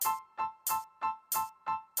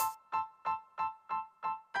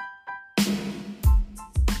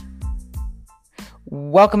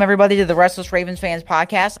Welcome, everybody, to the Restless Ravens Fans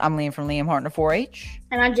Podcast. I'm Liam from Liam Hartner 4-H.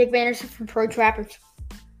 And I'm Jake Vanderson from Pro Trappers.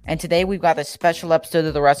 And today we've got a special episode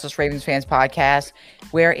of the Restless Ravens Fans Podcast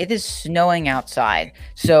where it is snowing outside.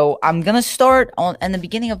 So I'm going to start in the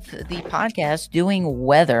beginning of the podcast doing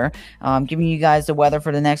weather, giving you guys the weather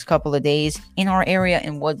for the next couple of days in our area,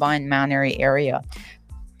 in Woodbine, Mount Airy area.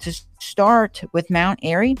 To start with Mount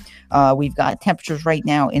Airy, we've got temperatures right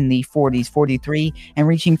now in the 40s, 43, and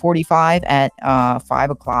reaching 45 at 5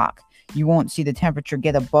 o'clock. You won't see the temperature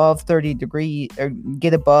get above 30 degrees or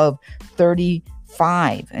get above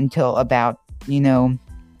 35 until about,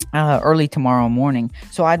 early tomorrow morning.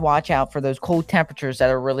 So I'd watch out for those cold temperatures that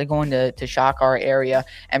are really going to shock our area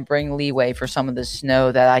and bring leeway for some of the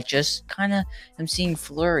snow that I just kind of am seeing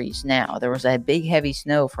flurries now. There was a big, heavy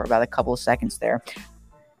snow for about a couple of seconds there.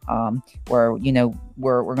 Where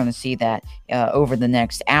we're going to see that over the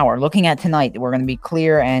next hour. Looking at tonight, we're going to be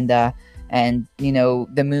clear and the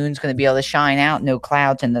moon's going to be able to shine out. No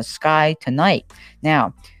clouds in the sky tonight.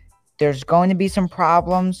 Now, there's going to be some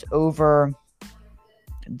problems over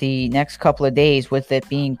the next couple of days with it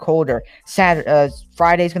being colder.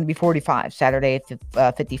 Friday is going to be 45. Saturday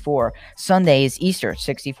 54. Sunday is Easter,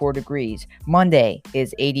 64 degrees. Monday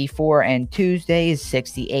is 84, and Tuesday is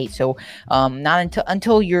 68. So not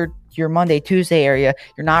until your Monday, Tuesday area,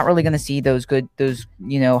 you're not really going to see those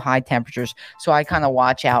high temperatures. So I kind of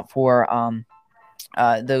watch out for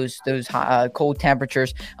those cold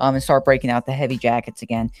temperatures and start breaking out the heavy jackets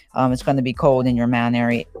again. It's going to be cold in your Mount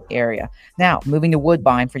Airy area. Now, moving to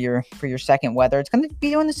Woodbine for your second weather, it's going to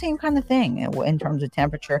be doing the same kind of thing in terms of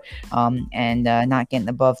temperature and not getting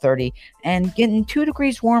above 30 and getting 2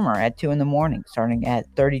 degrees warmer at 2 in the morning, starting at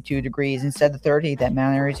 32 degrees instead of 30 that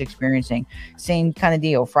Mount Airy is experiencing. Same kind of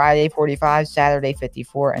deal. Friday 45, Saturday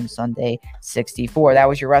 54, and Sunday 64. That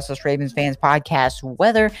was your Restless Ravens Fans Podcast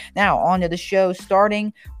weather. Now on to the show,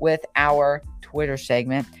 starting with our Twitter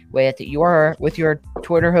segment with your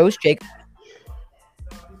Twitter host, Jake.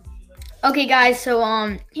 Okay, guys, so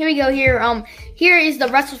here we go. Here is the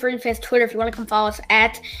Restless Ravens Fans Twitter. If you want to come follow us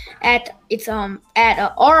at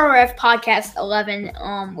RRF Podcast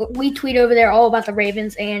 11. We tweet over there all about the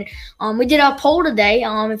Ravens, and we did a poll today.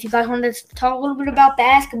 If you guys wanted to talk a little bit about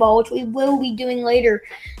basketball, which we will be doing later,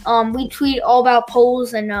 we tweet all about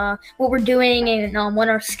polls and what we're doing and when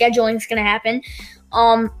our scheduling is going to happen.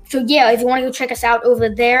 So yeah, if you want to go check us out over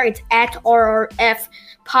there, it's at RRF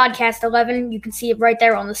Podcast 11. You can see it right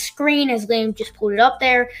there on the screen as Liam just pulled it up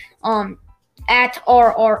there. At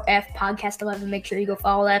RRF Podcast 11. Make sure you go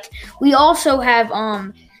follow that. We also have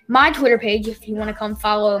my Twitter page. If you want to come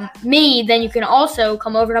follow me, then you can also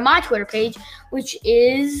come over to my Twitter page, which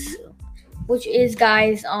is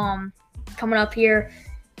guys coming up here.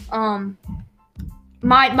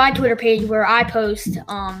 My Twitter page where I post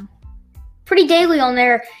pretty daily on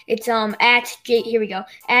there. It's at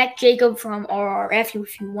Jacob from RRF.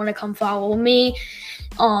 If you want to come follow me,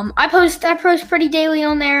 I post pretty daily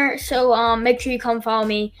on there. So make sure you come follow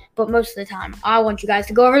me. But most of the time, I want you guys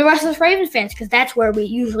to go over to the Restless Ravens Fans because that's where we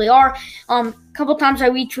usually are. A couple times I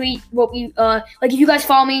retweet what we like. If you guys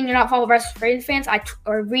follow me and you're not following Restless Ravens Fans, I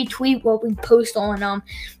retweet what we post on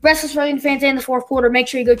Restless Ravens Fans in the fourth quarter. Make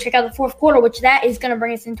sure you go check out the fourth quarter, which that is going to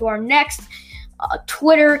bring us into our next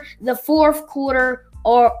Twitter, the fourth quarter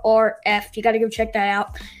RRF. You got to go check that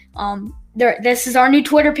out. This is our new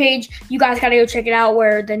Twitter page. You guys got to go check it out.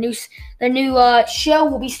 Where the new show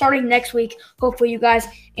will be starting next week. Hopefully, you guys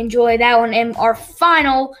enjoy that one. And our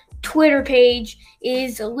final Twitter page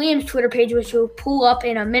is Liam's Twitter page, which will pull up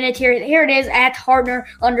in a minute here. Here it is at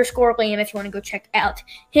Hartner_Liam. If you want to go check out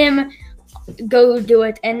him, go do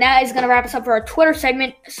it. And that is going to wrap us up for our Twitter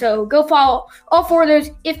segment. So go follow all 4 of those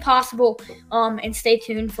if possible. And stay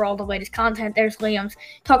tuned for all the latest content. There's Liam's.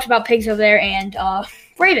 Talks about pigs over there and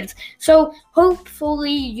Ravens. So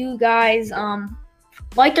hopefully you guys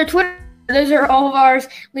like their Twitter. Those are all of ours.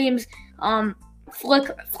 Liam's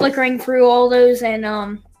flickering through all those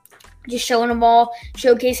and just showing them all,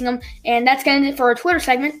 showcasing them. And that's going to do it for our Twitter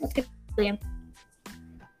segment. Let's get Liam.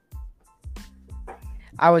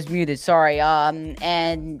 I was muted, sorry.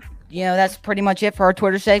 And that's pretty much it for our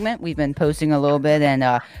Twitter segment. We've been posting a little bit,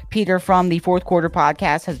 and Peter from the Fourth Quarter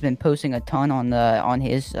Podcast has been posting a ton on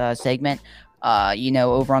his segment.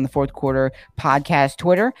 Over on the Fourth Quarter Podcast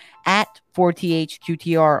Twitter at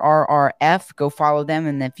 4THQTRRRF. Go follow them,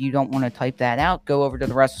 and if you don't want to type that out, go over to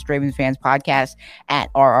the Restless Ravens Fans Podcast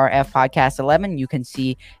at RRF Podcast 11. You can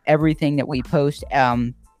see everything that we post.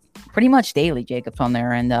 pretty much daily. Jacob's on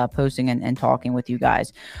there and posting and talking with you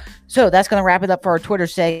guys. So that's going to wrap it up for our Twitter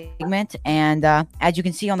segment. And as you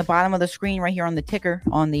can see on the bottom of the screen right here on the ticker,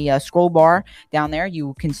 on the scroll bar down there,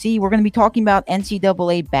 you can see we're going to be talking about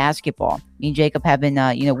NCAA basketball. Me and Jacob have been,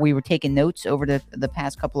 we were taking notes over the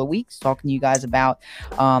past couple of weeks, talking to you guys about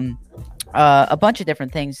a bunch of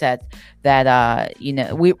different things that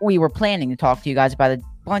we were planning to talk to you guys about.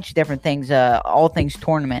 A bunch of different things, all things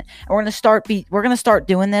tournament. And we're gonna start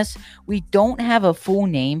doing this. We don't have a full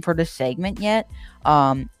name for the segment yet.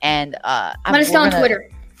 Let us know on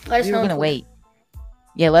Twitter. We're gonna wait.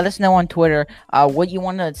 Yeah, let us know on Twitter what you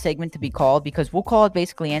want the segment to be called, because we'll call it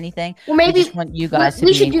basically anything. Well, maybe we just want you guys to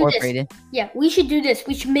be incorporated. Yeah, we should do this.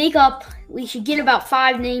 We should get about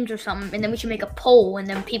 5 names or something, and then we should make a poll, and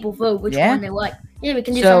then people vote which one they like. Yeah, we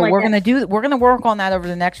can do something like that. We're gonna work on that over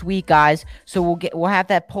the next week, guys. So we'll have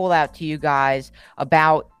that poll out to you guys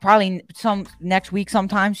about probably some next week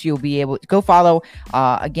sometime. So you'll be able to go follow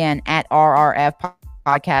again at RRF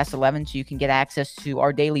Podcast 11, so you can get access to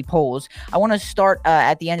our daily polls. I want to start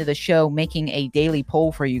at the end of the show making a daily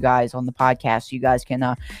poll for you guys on the podcast, so you guys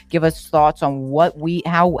can give us thoughts on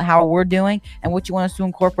how we're doing and what you want us to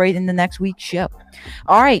incorporate in the next week's show.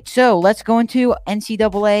 All right, so let's go into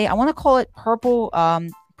NCAA. I want to call it purple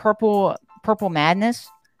madness,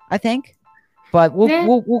 I think, but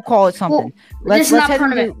we'll call it something. Let's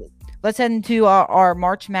head into our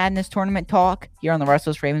March Madness tournament talk here on the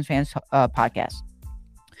Restless Ravens Fans podcast.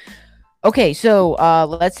 Okay, so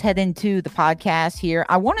let's head into the podcast here.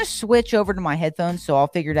 I want to switch over to my headphones, so I'll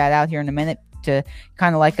figure that out here in a minute, to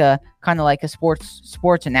kind of like a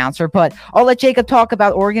sports announcer. But I'll let Jacob talk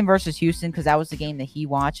about Oregon versus Houston, because that was the game that he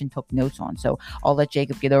watched and took notes on. So I'll let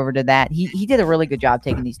Jacob get over to that. He did a really good job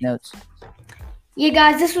taking these notes. Yeah,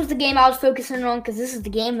 guys, this was the game I was focusing on, because this is the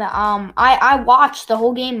game that I watched the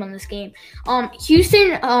whole game on this game.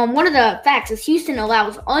 Houston, one of the facts is Houston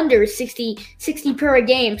allows under 60 per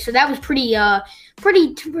game, so that was pretty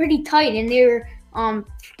tight, and they're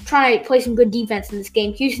trying to play some good defense in this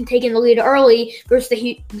game. Houston taking the lead early versus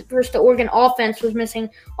the Oregon offense was missing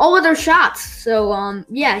all of their shots, so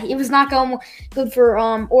it was not going good for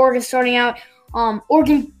Oregon starting out.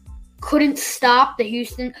 Oregon couldn't stop the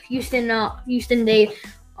Houston.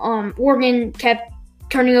 Oregon kept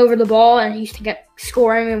turning over the ball, and Houston kept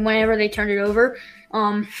scoring whenever they turned it over.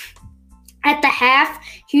 At the half,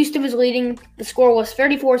 Houston was leading. The score was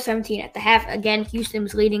 34-17 at the half. Again, Houston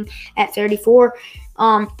was leading at 34.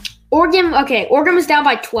 Oregon was down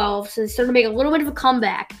by 12, so they started to make a little bit of a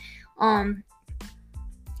comeback. But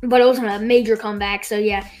it wasn't a major comeback. So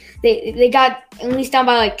yeah, they got at least down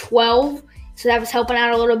by like 12. So that was helping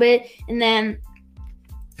out a little bit. And then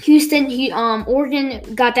Oregon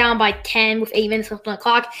got down by 10 with 8 minutes left on the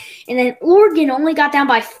clock. And then Oregon only got down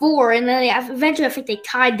by 4. And then eventually, I think they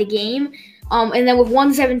tied the game. And then with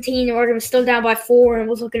 1:17, Oregon was still down by 4 and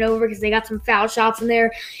was looking over because they got some foul shots in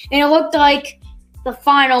there. And it looked like the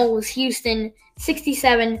final was Houston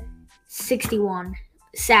 67-61.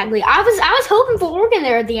 Sadly, I was hoping for Oregon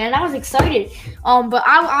there at the end. I was excited. But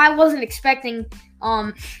I wasn't expecting.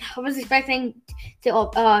 I was expecting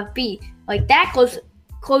to be like that close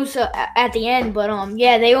at the end, but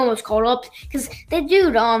they almost caught up because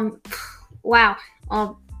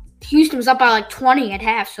Houston was up by like 20 at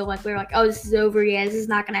half, so like we were like, oh, this is over. Yeah, this is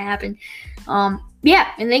not gonna happen. And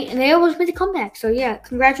they almost made the comeback. So yeah,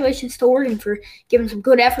 congratulations to Oregon for giving some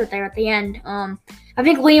good effort there at the end. I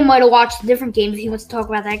think Liam might have watched a different game. If he wants to talk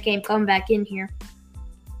about that game, come back in here.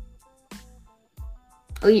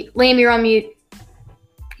 Oh, Liam, you're on mute.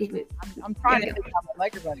 I'm trying to put my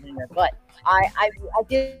microphone in there, but I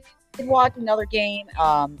did watch another game,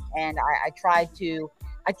 and I tried to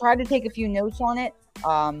take a few notes on it,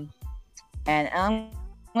 and I'm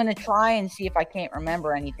going to try and see if I can't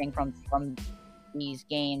remember anything from these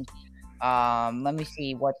games. Let me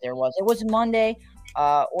see what there was. It was Monday,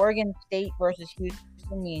 Oregon State versus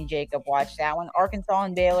Houston. Me and Jacob watched that one. Arkansas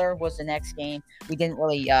and Baylor was the next game. We didn't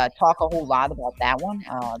really talk a whole lot about that one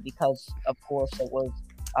because, of course, it was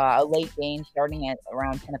a late game starting at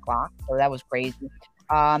around 10 o'clock, so that was crazy.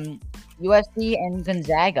 USC and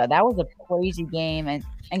Gonzaga, that was a crazy game, and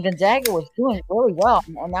Gonzaga was doing really well,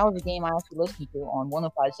 and that was a game I actually listened to on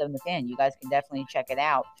 105.7 The Fan. You guys can definitely check it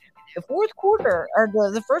out. The fourth quarter, or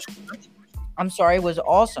the first quarter, was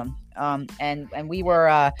awesome. And we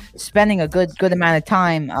were spending a good amount of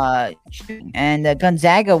time shooting, and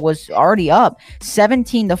Gonzaga was already up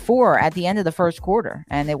 17-4 at the end of the first quarter,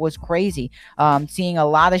 and it was crazy. Seeing a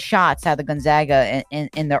lot of shots out of Gonzaga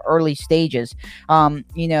in the early stages.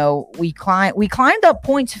 We climbed up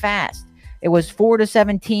points fast. It was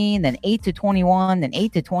 4-17, then 8-21, then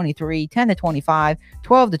 8-23, 10-25,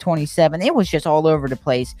 12-27. It was just all over the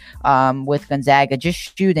place with Gonzaga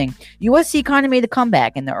just shooting. USC kind of made a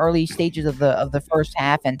comeback in the early stages of the first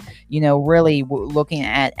half, and really looking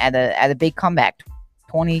at a big comeback.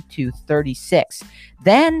 20-36.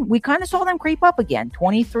 Then we kind of saw them creep up again,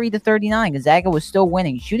 23-39. Gonzaga was still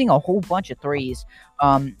winning, shooting a whole bunch of threes.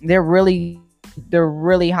 They're really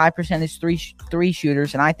high percentage three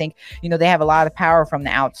shooters, and I think they have a lot of power from the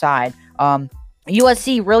outside.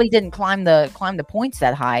 USC really didn't climb the points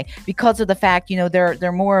that high because of the fact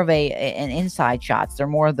they're more of an inside shots. They're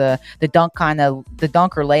more the dunk or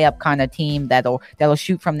layup kind of team that'll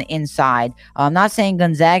shoot from the inside. I'm not saying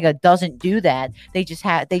Gonzaga doesn't do that. They just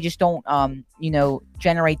don't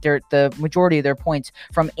generate the majority of their points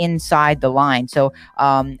from inside the line. So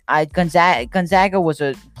Gonzaga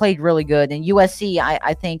played really good, and USC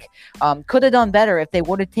I think could have done better if they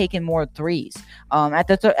would have taken more threes. At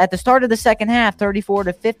the start of the second half,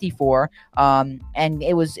 34-54, and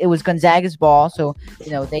it was Gonzaga's ball. So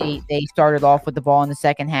they started off with the ball in the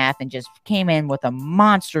second half and just came in with a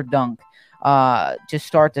monster dunk to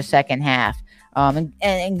start the second half.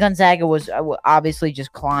 And Gonzaga was obviously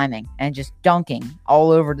just climbing and just dunking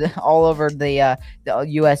all over the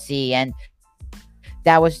USC, and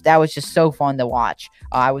that was just so fun to watch.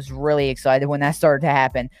 I was really excited when that started to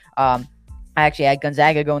happen. I actually had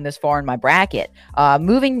Gonzaga going this far in my bracket.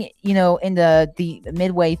 Moving, into the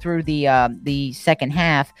midway through the second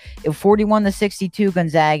half, it was 41-62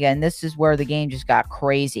 Gonzaga, and this is where the game just got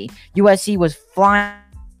crazy. USC was flying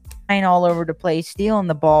all over the place, stealing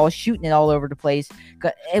the ball, shooting it all over the place.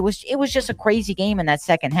 It was just a crazy game in that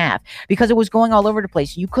second half because it was going all over the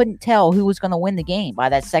place. You couldn't tell who was going to win the game by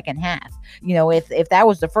that second half. If that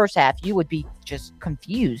was the first half, you would be just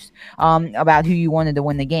confused about who you wanted to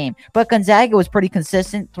win the game. But Gonzaga was pretty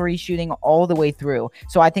consistent, three shooting all the way through.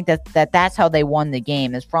 So I think that's how they won the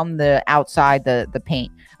game, is from the outside the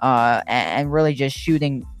paint and really just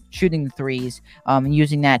shooting the threes and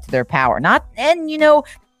using that to their power.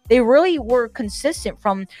 They really were consistent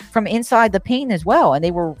from inside the paint as well, and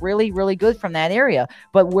they were really, really good from that area.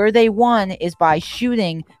 But where they won is by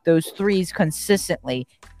shooting those threes consistently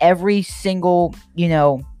every single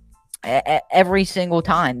time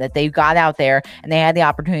that they got out there and they had the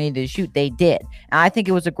opportunity to shoot, they did. And I think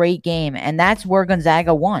it was a great game, and that's where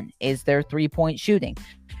Gonzaga won, is their three-point shooting.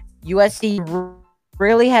 USC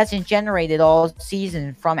really hasn't generated all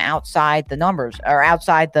season from outside the numbers, or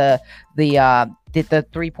outside the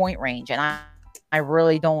 3-point range, and I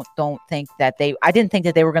really don't think that I didn't think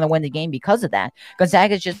that they were going to win the game because of that.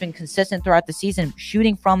 Gonzaga's just been consistent throughout the season,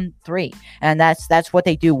 shooting from three, and that's what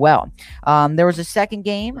they do well. There was a second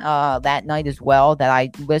game that night as well that I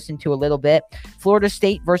listened to a little bit, Florida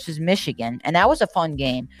State versus Michigan, and that was a fun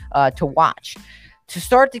game to watch. To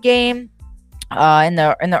start the game, in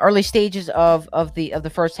the early stages of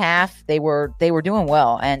the first half, they were doing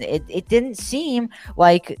well, and it didn't seem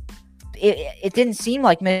like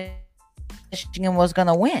Michigan was going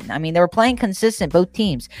to win. I mean, they were playing consistent, both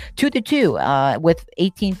teams, 2-2 with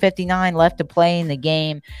 18:59 left to play in the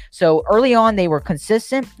game. So early on, they were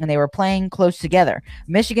consistent and they were playing close together.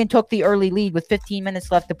 Michigan took the early lead with 15 minutes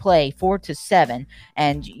left to play, 4-7,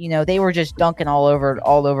 and they were just dunking all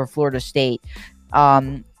over Florida State.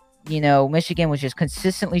 Michigan was just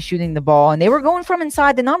consistently shooting the ball, and they were going from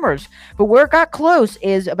inside the numbers. But where it got close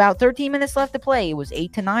is about 13 minutes left to play. It was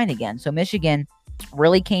 8-9 again. So Michigan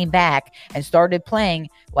really came back and started playing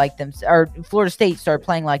like them, or Florida State started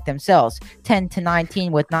playing like themselves.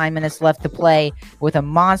 10-19 with 9 minutes left to play with a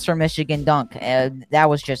monster Michigan dunk. That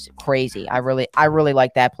was just crazy. I really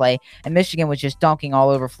liked that play. And Michigan was just dunking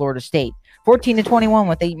all over Florida State. 14-21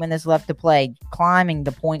 with 8 minutes left to play, climbing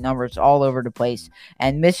the point numbers all over the place.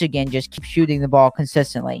 And Michigan just keeps shooting the ball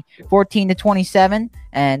consistently. 14-27,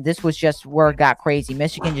 and this was just where it got crazy.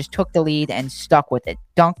 Michigan just took the lead and stuck with it.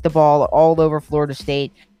 Dunked the ball all over Florida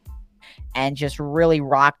State and just really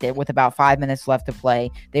rocked it with about 5 minutes left to play.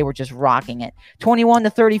 They were just rocking it.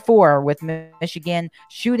 21-34 with Michigan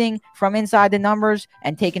shooting from inside the numbers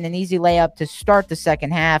and taking an easy layup to start the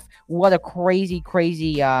second half. What a crazy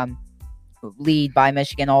lead by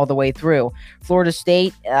Michigan all the way through. Florida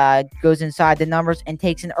State goes inside the numbers and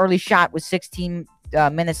takes an early shot with 16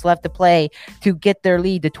 minutes left to play to get their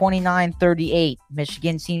lead to 29-38.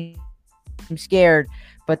 Michigan seems scared,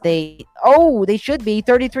 but they should be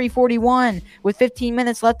 33-41 with 15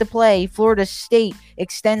 minutes left to play. Florida State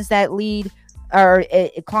extends that lead, or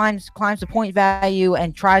it climbs the point value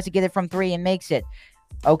and tries to get it from three and makes it.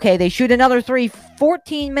 Okay, they shoot another three.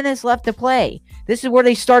 14 minutes left to play. This is where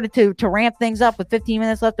they started to ramp things up with 15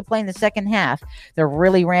 minutes left to play in the second half. They're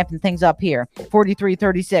really ramping things up here.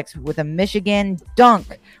 43-36 with a Michigan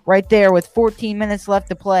dunk right there with 14 minutes left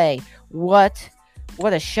to play. What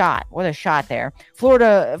a shot. What a shot there.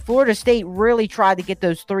 Florida State really tried to get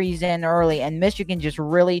those threes in early, and Michigan just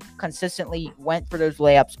really consistently went for those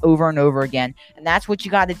layups over and over again. And that's what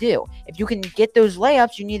you got to do. If you can get those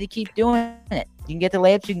layups, you need to keep doing it. You can get the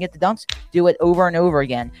layups, you can get the dunks, do it over and over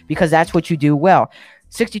again because that's what you do well.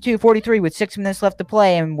 62-43 with 6 minutes left to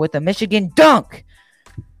play, and with a Michigan dunk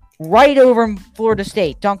right over Florida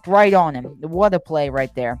State. Dunked right on him. What a play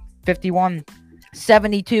right there.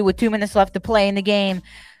 51-72 with 2 minutes left to play in the game.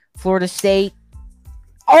 Florida State,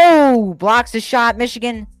 blocks the shot.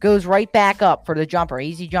 Michigan goes right back up for the jumper.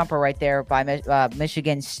 Easy jumper right there by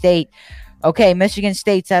Michigan State. Okay, Michigan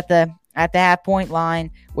State's at the half point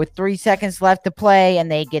line with 3 seconds left to play,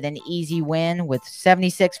 and they get an easy win with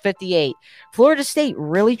 76-58. Florida State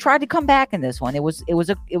really tried to come back in this one. It was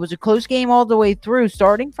a close game all the way through,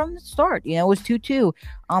 starting from the start. It was 2-2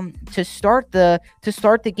 to start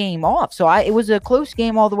the game off. So it was a close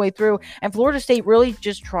game all the way through, and Florida State really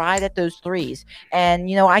just tried at those threes.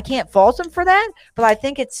 And I can't fault them for that, but I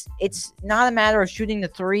think it's not a matter of shooting the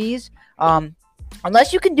threes.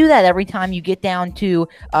 Unless you can do that every time you get down to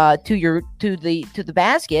the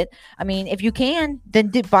basket. I mean, if you can,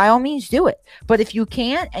 then by all means do it. But if you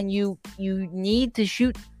can't, and you need to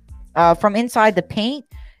shoot from inside the paint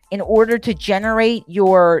in order to generate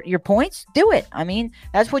your points, do it. I mean,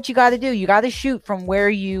 that's what you got to do. You got to shoot from where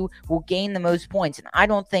you will gain the most points. And I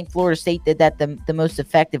don't think Florida State did that the most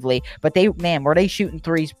effectively. But were they shooting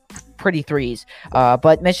threes, pretty threes.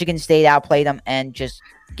 But Michigan State outplayed them and just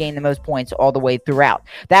gained the most points all the way throughout.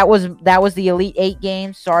 That was the Elite Eight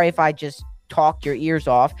game. Sorry if I just talked your ears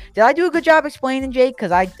off. Did I do a good job explaining, Jake?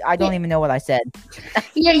 Because I don't even know what I said.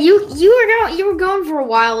 Yeah, you were going for a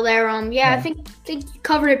while there. I think you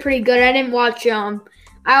covered it pretty good. I didn't watch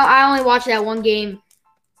I only watched that one game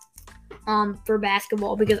for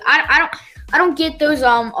basketball because I don't get those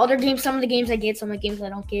other games. Some of the games I get, some of the games I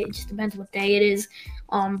don't get. It just depends what day it is.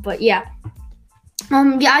 But yeah.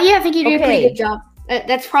 I think you did a pretty good job.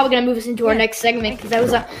 That's probably going to move us into our next segment because that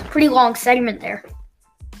was a pretty long segment there.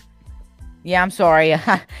 Yeah, I'm sorry.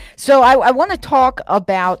 So I want to talk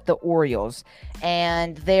about the Orioles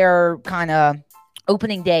and their kind of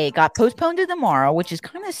opening day. It got postponed to tomorrow, which is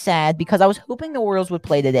kind of sad because I was hoping the Orioles would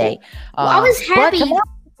play today. I was happy.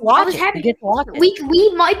 I was happy.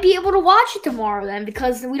 We might be able to watch it tomorrow then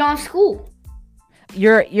because we don't have school.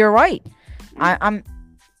 You're right. I'm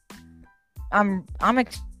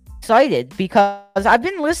excited because I've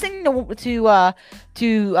been listening to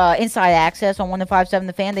Inside Access on 105.7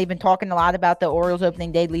 The Fan. They've been talking a lot about the Orioles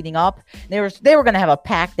opening day leading up. They were going to have a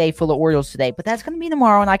packed day full of Orioles today, but that's going to be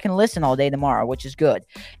tomorrow, and I can listen all day tomorrow, which is good.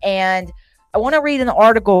 And I want to read an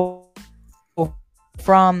article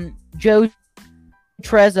from Joe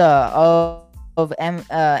Trezza of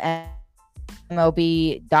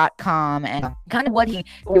MLB.com and kind of what he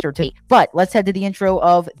take. But let's head to the intro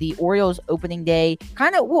of the Orioles opening day.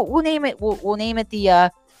 Kind of we'll name it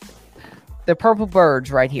the Purple Birds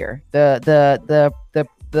right here. The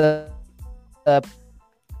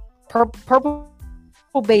purple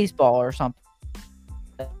baseball or something.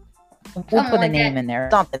 We'll put a name in there.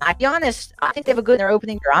 Something. I'll be honest, I think they have a good their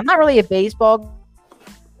opening. I'm not really a baseball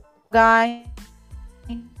guy.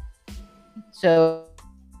 So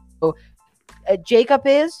Jacob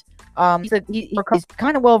is. He's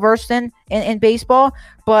kind of well versed in baseball,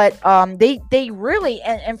 but they really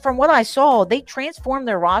and from what I saw, they transformed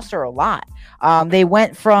their roster a lot. They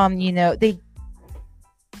went from they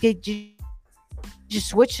just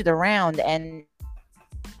switched it around and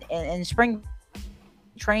spring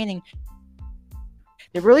training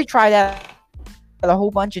they really tried out a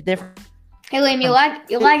whole bunch of different. Hey Liam,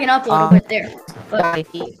 you're lagging up a little bit there.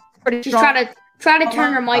 But just try to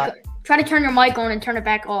turn your mic. Try to turn your mic on and turn it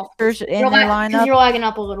back off. You're lagging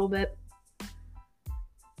up a little bit.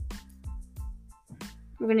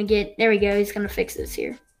 There we go. He's gonna fix this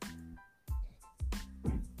here.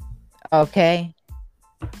 Okay.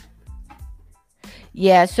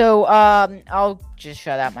 Yeah, so I'll just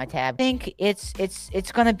shut out my tab. I think it's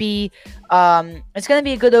gonna be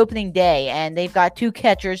a good opening day, and they've got two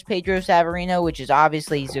catchers, Pedro Savarino, which is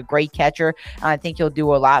obviously he's a great catcher. I think he'll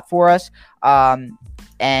do a lot for us.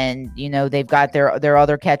 And they've got their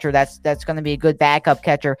other catcher that's going to be a good backup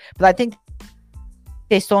catcher, but I think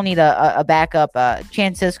they still need a backup.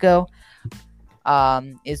 Francisco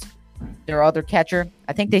is their other catcher.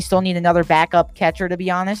 I think they still need another backup catcher, to be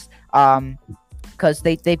honest. because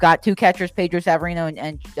they've got two catchers, Pedro Severino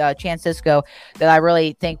and Francisco, that I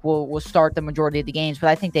really think will start the majority of the games. But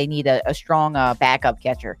I think they need a strong backup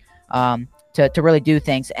catcher to really do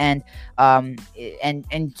things and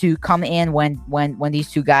to come in when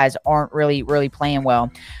these two guys aren't really playing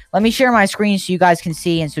well. Let me share my screen so you guys can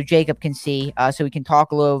see and so Jacob can see, so we can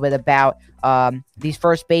talk a little bit about these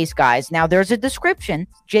first base guys. Now, there's a description.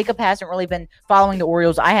 Jacob hasn't really been following the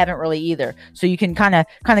Orioles. I haven't really either. So you can kind of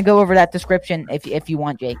go over that description if you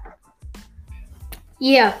want, Jake.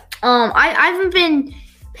 Yeah. I haven't been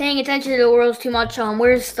paying attention to the Orioles too much.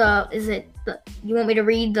 Where's you want me to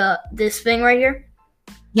read this thing right here?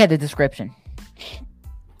 Yeah, the description.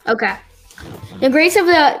 Okay. The grace of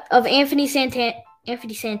Anthony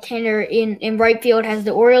Santander in right field has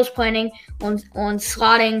the Orioles planning on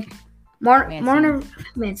slotting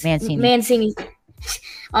Mancini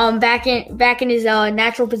back in his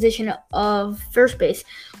natural position of first base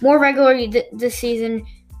more regularly this season.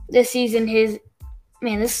 This is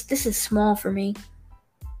small for me.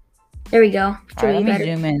 There we go. All right, let me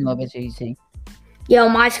zoom in a little bit so you see. Yeah,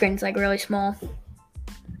 my screen's like really small.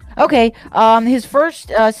 Okay, his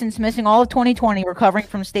first since missing all of 2020, recovering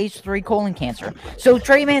from stage 3 colon cancer. So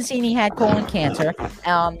Trey Mancini had colon cancer,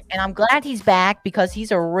 and I'm glad he's back because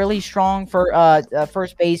he's a really strong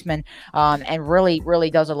first baseman, and really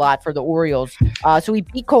does a lot for the Orioles. So he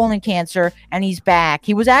beat colon cancer, and he's back.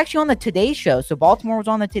 He was actually on the Today Show, so Baltimore was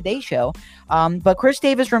on the Today Show. But Chris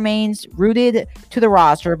Davis remains rooted to the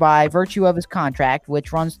roster by virtue of his contract,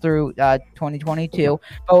 which runs through 2022.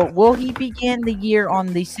 But will he begin the year on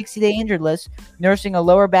the 60-day injured list, nursing a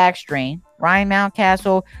lower back strain? Ryan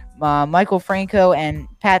Mountcastle, Michael Franco, and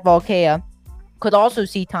Pat Volqueia could also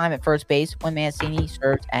see time at first base when Mancini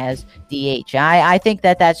serves as DH. I think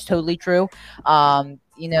that's totally true.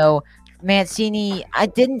 Mancini, I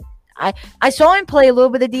saw him play a little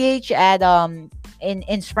bit of DH at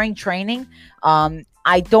in spring training.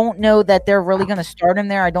 I don't know that they're really going to start him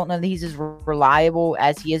there. I don't know that he's as reliable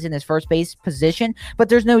as he is in his first base position, but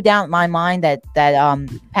there's no doubt in my mind that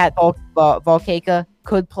Pat Volqueia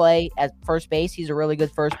could play at first base. He's a really good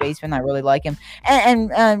first baseman. I really like him. And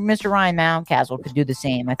Mr. Ryan Mountcastle could do the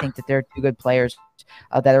same. I think that they're two good players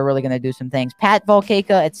that are really going to do some things. Pat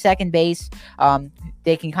Volqueia at second base,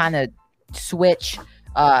 they can kind of switch.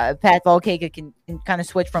 Pat Volqueia can kind of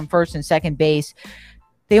switch from first and second base.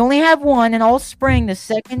 They only have one, and all spring the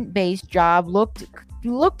second base job looked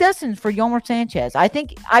destined for Yolmer Sanchez. I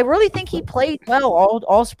really think he played well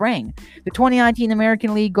all spring. The 2019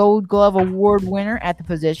 American League Gold Glove Award winner at the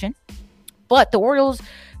position. But the Orioles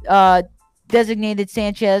designated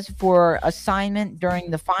Sanchez for assignment during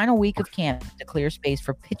the final week of camp to clear space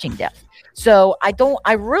for pitching depth. So I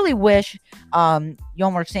really wish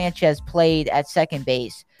Yolmer Sanchez played at second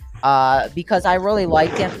base. Because I really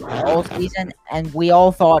liked him all season, and we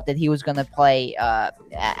all thought that he was going to play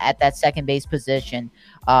at that second base position.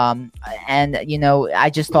 I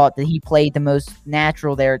just thought that he played the most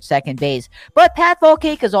natural there at second base. But Pat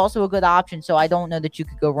Volqueia is also a good option, so I don't know that you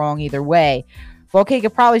could go wrong either way.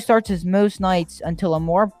 Volqueia probably starts his most nights until a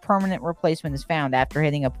more permanent replacement is found after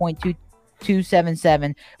hitting a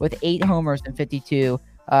 .277 with 8 homers in 52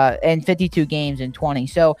 games in 20.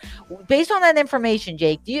 So based on that information,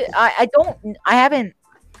 Jake, I haven't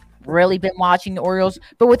really been watching the Orioles,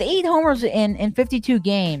 but with 8 homers in 52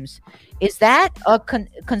 games, is that a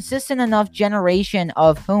consistent enough generation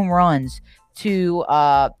of home runs to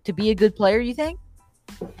be a good player, you think?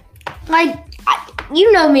 You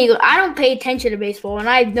know me, I don't pay attention to baseball, and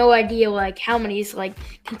I have no idea how many is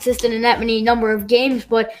consistent in that many number of games.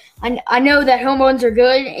 But I know that home runs are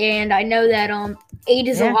good, and I know that 8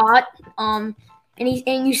 is a lot. And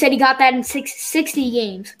you said he got that in 60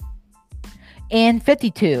 games. And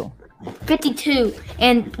 52. 52.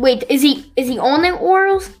 And wait, is he on the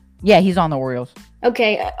Orioles? Yeah, he's on the Orioles.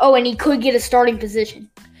 Okay. Oh, and he could get a starting position.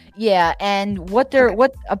 Yeah, and what they're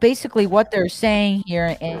saying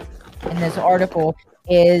here in this article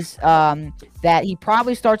is that he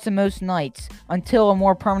probably starts the most nights until a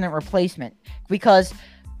more permanent replacement, because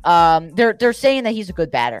they're saying that he's a good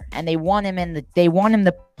batter, and they want him to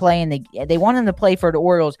play for the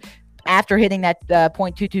Orioles after hitting that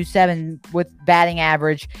 .227 with batting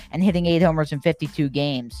average and hitting 8 homers in 52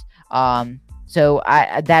 games. So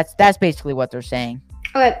that's basically what they're saying.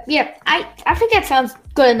 Okay, yeah, I think that sounds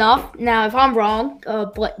good enough. Now, if I'm wrong,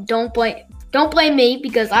 don't blame me,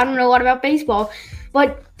 because I don't know a lot about baseball.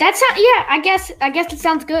 But I guess it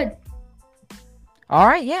sounds good. All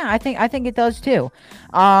right, yeah, I think it does too.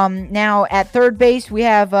 Now at third base we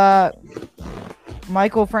have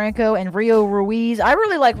Michael Franco and Rio Ruiz. I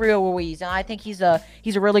really like Rio Ruiz, and I think he's a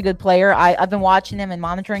really good player. I've been watching him and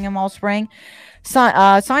monitoring him all spring.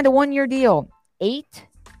 Signed a 1-year deal,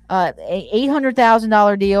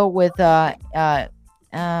 $800,000 deal with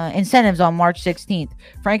incentives on March 16th.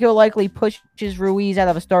 Franco likely pushes Ruiz out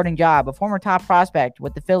of a starting job. A former top prospect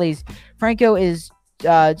with the Phillies, Franco is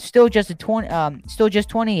still just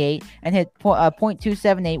 28 and hit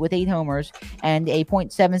 .278 with 8 homers and a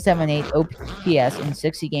 .778 OPS in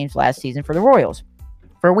 60 games last season for the Royals.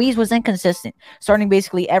 Ruiz was inconsistent, starting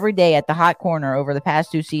basically every day at the hot corner over the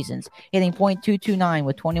past 2 seasons, hitting .229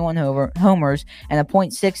 with 21 homers and a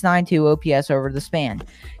 .692 OPS over the span.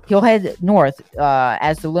 He'll head north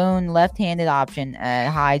as the lone left-handed option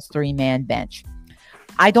at Hyde's 3-man bench.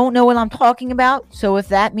 I don't know what I'm talking about, so if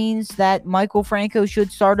that means that Michael Franco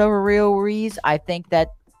should start over Rio Ruiz, I think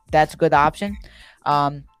that's a good option.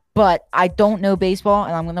 But I don't know baseball,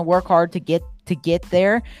 and I'm going to work hard to get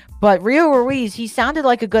there. But Rio Ruiz, he sounded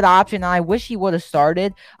like a good option, and I wish he would have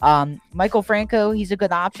started. Michael Franco, he's a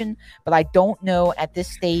good option, but I don't know at this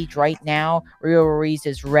stage right now Rio Ruiz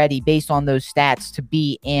is ready based on those stats to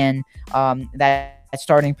be in that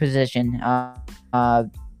starting position.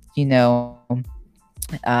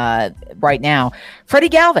 Right now. Freddie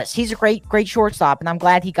Galvis, he's a great shortstop, and I'm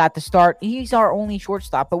glad he got the start. He's our only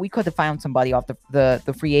shortstop, but we could have found somebody off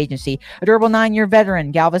the free agency. A durable 9-year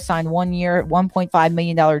veteran, Galvis signed 1 year, $1.5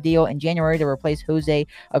 million deal in January to replace Jose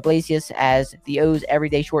Iglesias as the O's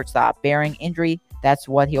everyday shortstop. Bearing injury, that's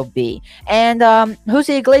what he'll be. And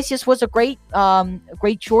Jose Iglesias was a great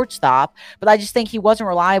shortstop, but I just think he wasn't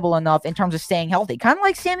reliable enough in terms of staying healthy. Kind of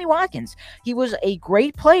like Sammy Watkins. He was a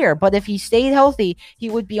great player, but if he stayed healthy, he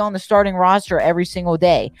would be on the starting roster every single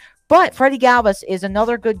day. But Freddie Galvis is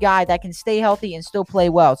another good guy that can stay healthy and still play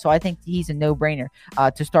well, so I think he's a no-brainer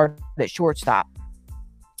to start at shortstop.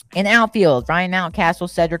 In outfield, Ryan Mountcastle,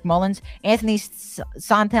 Cedric Mullins, Anthony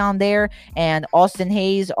Santander, and Austin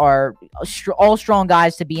Hayes are all strong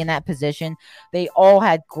guys to be in that position. They all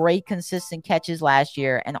had great, consistent catches last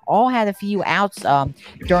year and all had a few outs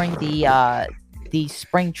during the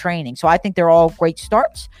spring training. So I think they're all great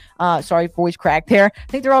starts. Sorry, voice crack there.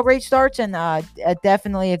 I think they're all great starts and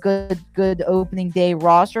definitely a good opening day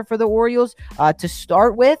roster for the Orioles to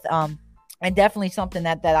start with. And definitely something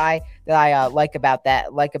that I like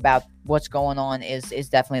about what's going on is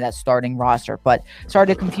definitely that starting roster. But sorry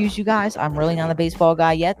to confuse you guys. I'm really not a baseball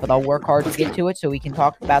guy yet, but I'll work hard to get to it so we can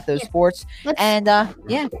talk about those sports. And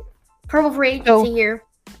Purple free agency here.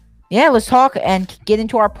 Yeah, let's talk and get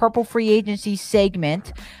into our Purple Free Agency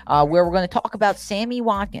segment where we're going to talk about Sammy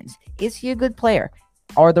Watkins. Is he a good player?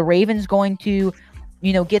 Are the Ravens going to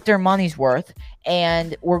get their money's worth?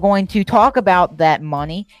 And we're going to talk about that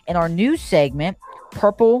money in our new segment,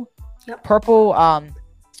 Purple, what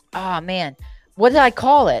did I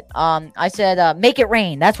call it? I said, Make It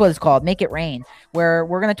Rain. That's what it's called, Make It Rain, where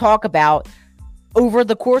we're going to talk about over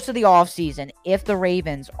the course of the offseason if the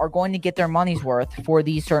Ravens are going to get their money's worth for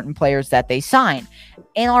these certain players that they sign.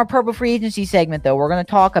 In our Purple Free Agency segment, though, we're going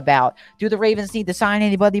to talk about, do the Ravens need to sign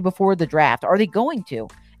anybody before the draft? Are they going to?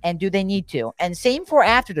 And do they need to? And same for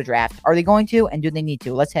after the draft. Are they going to? And do they need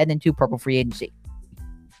to? Let's head into Purple Free Agency.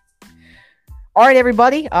 All right,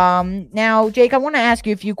 everybody. Now, Jake, I want to ask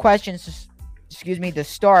you a few questions, to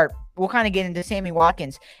start. We'll kind of get into Sammy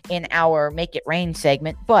Watkins in our Make It Rain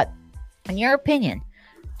segment. But in your opinion,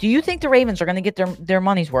 do you think the Ravens are going to get their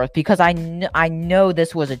money's worth? Because I know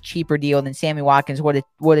this was a cheaper deal than Sammy Watkins would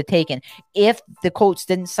have taken. If the Colts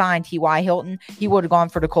didn't sign T.Y. Hilton, he would have gone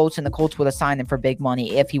for the Colts, and the Colts would have signed him for big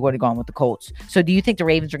money if he would have gone with the Colts. So do you think the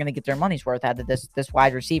Ravens are going to get their money's worth out of this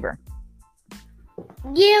wide receiver?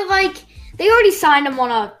 Yeah, like they already signed him on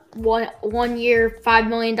a one year, $5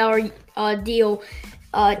 million deal.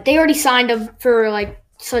 They already signed him for like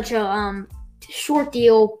such a short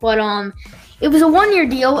deal, but it was a 1-year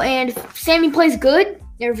deal, and if Sammy plays good,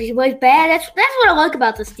 or if he plays bad, that's what I like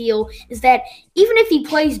about this deal, is that even if he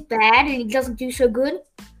plays bad and he doesn't do so good,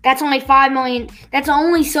 that's only $5 million. That's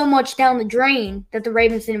only so much down the drain that the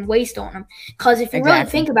Ravens didn't waste on him. Because if you really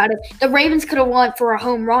think about it, the Ravens could have went for a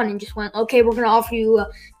home run and just went, okay, we're going to offer you a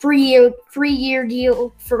three-year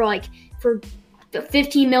deal for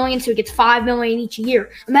 $15 million, so he gets $5 million each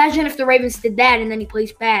year. Imagine if the Ravens did that and then he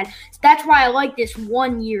plays bad. So that's why I like this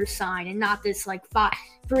 1-year sign and not this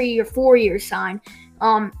 3 or 4 year sign.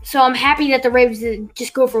 So I'm happy that the Ravens didn't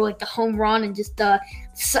just go for the home run and just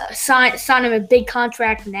sign him a big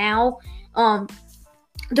contract now.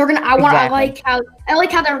 They're gonna. Exactly. I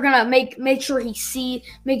like how they're gonna make sure he sees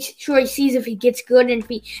if he gets good, and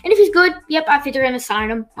if he's good, yep, I think they're gonna sign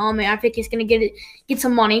him. And I think he's gonna get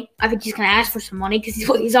some money. I think he's gonna ask for some money because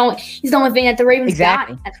he's the only thing that the Ravens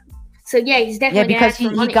Exactly. got. So yeah, he's Yeah, definitely gonna because ask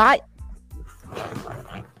for money. he got.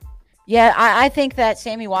 Yeah, I think that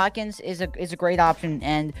Sammy Watkins is a great option,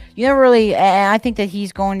 and you never really. And I think that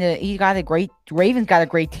Ravens got a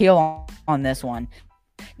great deal on this one.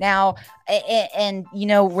 Now, and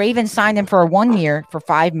Ravens signed him for 1 year for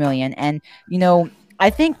 $5 million, and I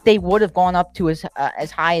think they would have gone up to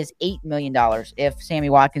as high as $8 million if Sammy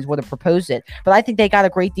Watkins would have proposed it. But I think they got a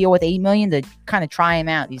great deal with $8 million to kind of try him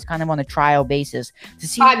out. He's kind of on a trial basis to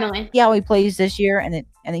see $5 million. How he plays this year, and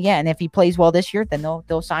if he plays well this year, then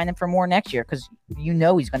they'll sign him for more next year because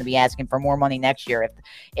he's going to be asking for more money next year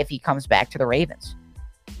if he comes back to the Ravens.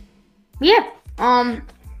 Yeah.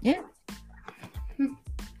 Yeah.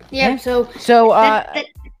 Yeah. So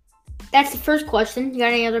that's the first question. You got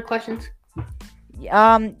any other questions?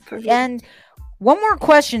 And one more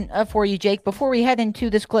question for you, Jake, before we head into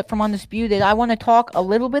this clip from Undisputed. I want to talk a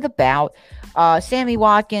little bit about Sammy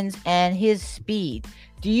Watkins and his speed.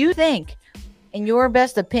 Do you think, in your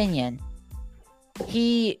best opinion,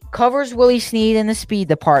 he covers Willie Snead in the speed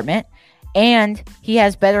department, and he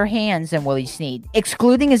has better hands than Willie Snead,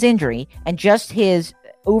 excluding his injury and just his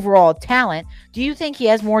overall talent? Do you think he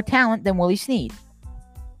has more talent than Willie Snead?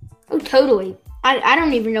 Oh, totally. I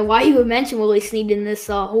don't even know why you would mention Willie Snead in this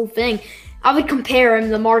whole thing. I would compare him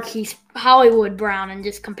to Marquise Hollywood Brown and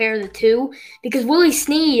just compare the two, because Willie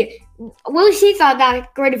Snead's not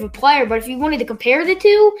that great of a player, but if you wanted to compare the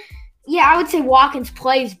two, yeah, I would say Watkins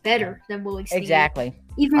plays better than Willie Snead. Exactly.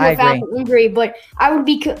 Even without the injury, but I would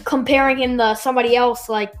be comparing him to somebody else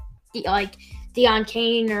like Deion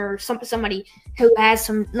Kane or somebody who has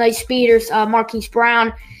some nice speed, or Marquise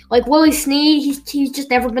Brown. Like Willie Snead, he's just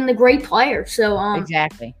never been the great player. So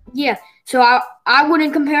exactly. Yeah. So I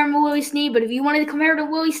wouldn't compare him to Willie Snead, but if you wanted to compare to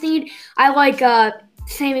Willie Snead, I like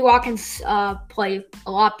Sammy Watkins play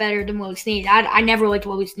a lot better than Willie Snead. I never liked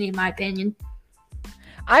Willie Snead, in my opinion.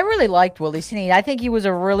 I really liked Willie Snead. I think he was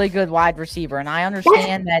a really good wide receiver, and I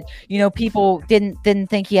understand that people didn't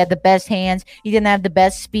think he had the best hands, he didn't have the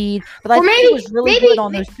best speed, but I think he was really good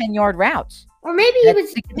on those 10-yard routes. Or maybe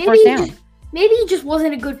he just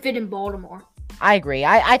wasn't a good fit in Baltimore. I agree.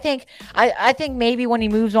 I think maybe when he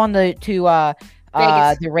moves on to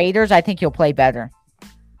the Raiders, I think he'll play better.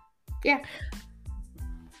 Yeah.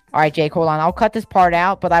 All right, Jake, hold on. I'll cut this part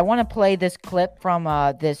out, but I want to play this clip from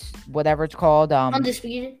this, whatever it's called.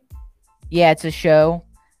 Undisputed? Yeah, it's a show.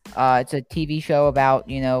 It's a TV show about,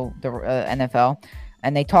 the NFL.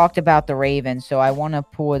 And they talked about the Ravens, so I want to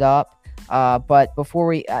pull it up. But before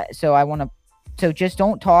we so just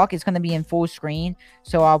don't talk. It's going to be in full screen.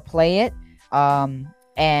 So I'll play it,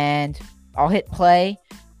 and I'll hit play.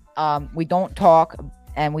 We don't talk,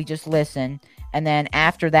 and we just listen. And then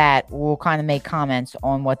after that, we'll kind of make comments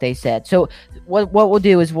on what they said. So what we'll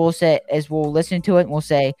do is we'll listen to it and we'll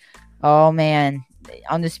say, "Oh man,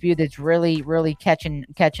 Undisputed's really, really catching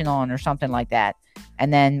on," or something like that.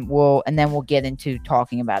 And then we'll get into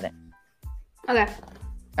talking about it. Okay.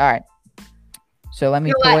 All right. So let me.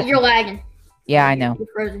 You're lagging. Yeah, I know. You're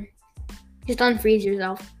frozen. Just unfreeze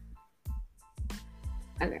yourself.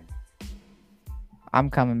 Okay. I'm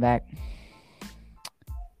coming back.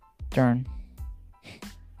 Turn.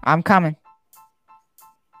 I'm coming.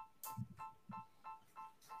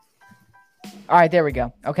 All right, there we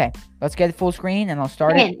go. Okay, let's get it full screen, and I'll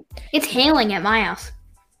start it. It's hailing at my house.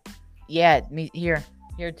 Yeah, me here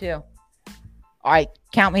too. All right,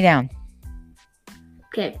 count me down.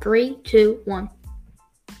 Okay, 3, 2, 1.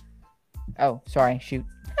 Oh, sorry. Shoot.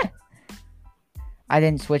 I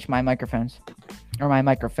didn't switch my microphones or my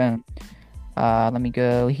microphone. Let me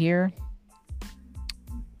go here.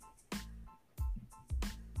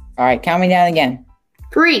 All right, count me down again.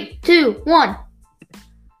 3, 2, 1.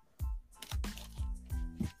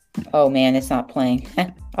 Oh, man, it's not playing.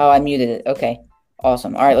 Oh, I muted it. Okay,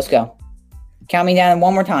 awesome. All right, let's go. Count me down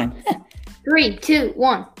one more time. 3, 2,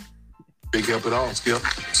 1. Big help at all, Skip.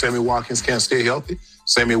 Sammy Watkins can't stay healthy.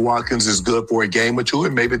 Sammy Watkins is good for a game or two,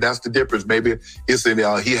 and maybe that's the difference. Maybe it's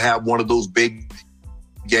he have one of those big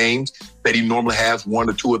games that he normally has, 1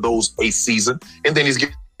 or 2 of those a season, and then he's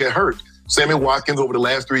get hurt. Sammy Watkins over the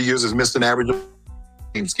last 3 years has missed an average of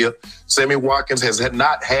games, Skip. Sammy Watkins has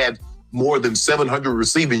not had more than 700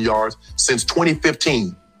 receiving yards since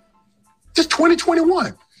 2015. Just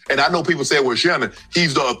 2021. And I know people say, well, Shannon,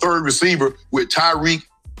 he's the third receiver with Tyreek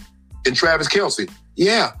and Travis Kelce.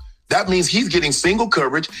 Yeah, that means he's getting single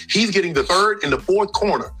coverage. He's getting the third and the fourth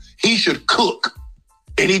corner. He should cook,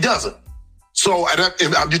 and he doesn't. So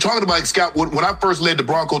you're talking about Scott. When I first led the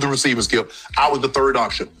Broncos in receiving, Skip, I was the third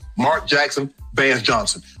option. Mark Jackson, Vance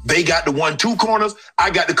Johnson. They got the 1-2 corners.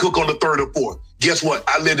 I got to cook on the third or fourth. Guess what?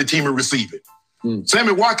 I led the team in receiving.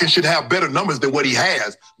 Sammy Watkins should have better numbers than what he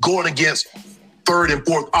has going against third and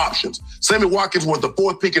fourth options. Sammy Watkins was the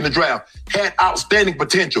fourth pick in the draft, had outstanding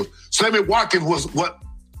potential. Sammy Watkins was what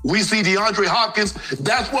we see DeAndre Hopkins.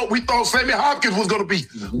 That's what we thought Sammy Hopkins was going to be.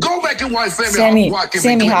 Go back and watch Sammy Watkins.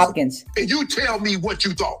 Sammy Hopkins. And you tell me what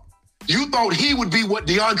you thought. You thought he would be what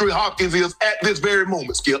DeAndre Hopkins is at this very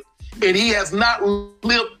moment, Skip. And he has not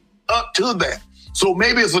lived up to that. So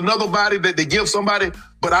maybe it's another body that they give somebody,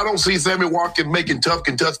 but I don't see Sammy Watkins making tough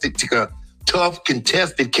contested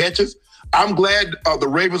catches. I'm glad the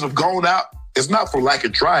Ravens have gone out. It's not for lack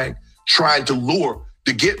of trying to lure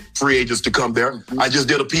to get free agents to come there. I just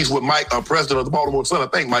did a piece with Mike, president of the Baltimore Sun. I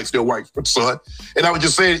think Mike still works for the Sun. And I was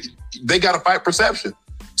just saying, they got to fight perception.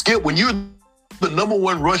 Skip, when you're the number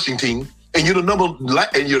one rushing team and you're the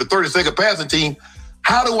 32nd passing team,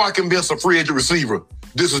 how do I convince a free agent receiver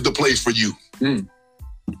this is the place for you?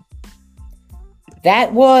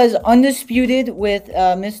 That was Undisputed with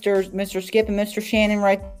Mr. Skip and Mr. Shannon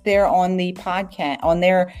right there on the podcast, on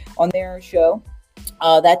their show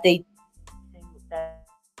that they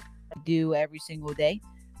do every single day.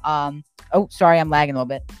 Sorry, I'm lagging a little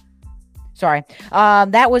bit. Sorry.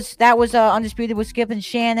 That was Undisputed with Skip and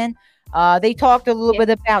Shannon. They talked a little bit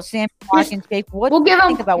about Sammy Watkins. What do you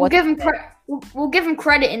think about what? We'll give him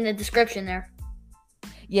credit in the description there.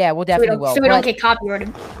 Yeah, we'll definitely will. So we don't get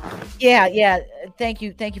copyrighted. Yeah. Thank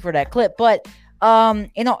you for that clip. But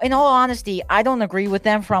in all honesty, I don't agree with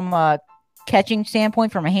them from a catching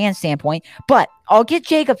standpoint, from a hand standpoint. But I'll get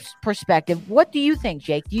Jacob's perspective. What do you think,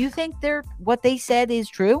 Jake? Do you think what they said is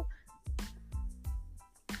true?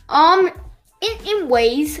 In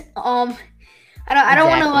ways. I don't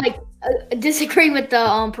want to disagree with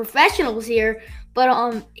the professionals here,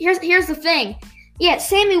 but here's the thing. Yeah,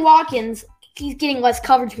 Sammy Watkins, he's getting less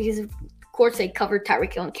coverage because of course they covered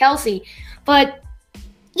Tyreek Hill and Kelsey, but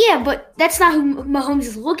that's not who Mahomes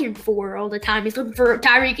is looking for all the time. He's looking for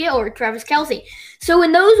Tyreek Hill or Travis Kelsey. So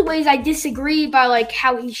in those ways, I disagree by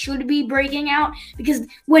how he should be breaking out, because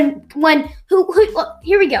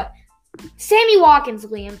here we go. Sammy Watkins,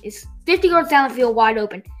 Liam, is 50 yards down the field wide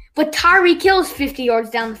open. But Tyreek Hill is 50 yards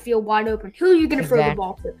down the field wide open. Who are you going to throw the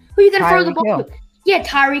ball to? Who are you going to throw the ball to? Yeah,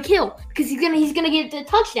 Tyreek Hill, because he's gonna get the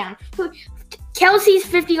touchdown. Kelsey's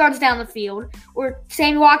 50 yards down the field, or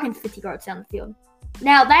Sammy Watkins 50 yards down the field.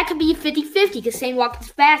 Now, that could be 50-50 because Sammy Watkins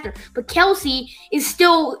is faster, but Kelsey is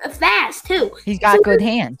still fast, too. He's got good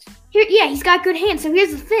hands. He's got good hands. So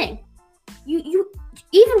here's the thing. You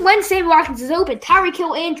even when Sammy Watkins is open, Tyreek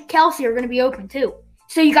Hill and Kelsey are going to be open, too.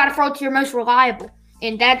 So you got to throw it to your most reliable,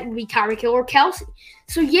 and that would be Tyreek Hill or Kelsey.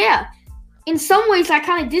 So, yeah, in some ways I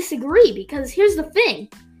kind of disagree, because here's the thing.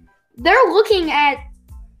 They're looking at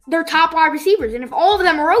their top wide receivers, and if all of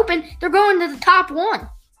them are open, they're going to the top one,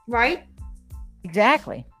 right?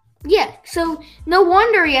 Exactly. Yeah, so no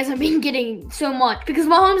wonder he hasn't been getting so much, because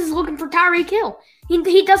Mahomes is looking for Tyreek Hill.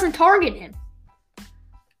 He doesn't target him.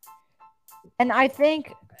 And I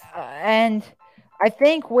think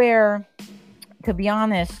where, to be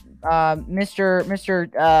honest,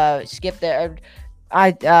 Mr. Skip there,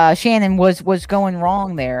 Shannon was going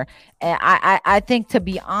wrong there. And I think, to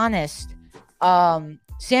be honest,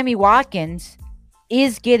 Sammy Watkins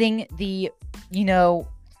is getting the,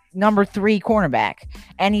 number 3 cornerback,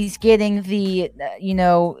 and he's getting the,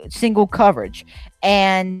 single coverage.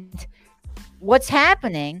 And what's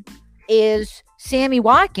happening is Sammy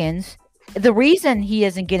Watkins, the reason he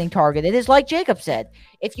isn't getting targeted is, like Jacob said,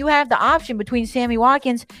 if you have the option between Sammy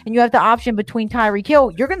Watkins and you have the option between Tyreek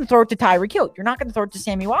Hill, you're going to throw it to Tyreek Hill. You're not going to throw it to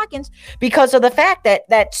Sammy Watkins, because of the fact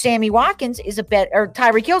that Sammy Watkins is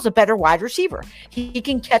Tyreek Hill is a better wide receiver. He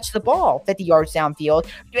can catch the ball 50 yards downfield.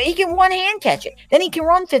 He can one-hand catch it. Then he can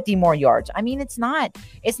run 50 more yards. I mean, it's not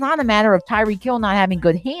a matter of Tyreek Hill not having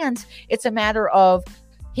good hands. It's a matter of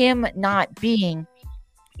him not being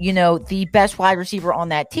the best wide receiver on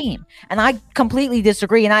that team. And I completely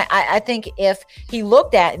disagree. And I think if he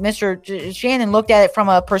looked at Mr. Shannon looked at it from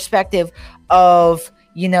a perspective of,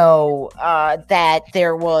 that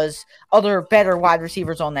there was other better wide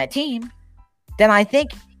receivers on that team, then I think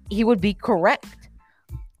he would be correct.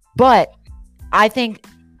 But I think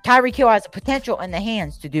Tyreek Hill has the potential in the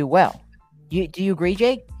hands to do well. Do you agree,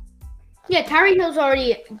 Jake? Yeah, Tyreek Hill's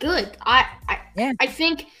already good. I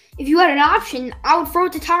think if you had an option, I would throw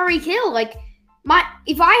it to Tyreek Hill.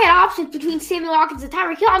 If I had options between Sammy Watkins and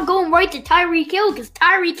Tyreek Hill, I'm going right to Tyreek Hill, because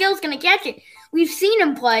Tyreek Hill's going to catch it. We've seen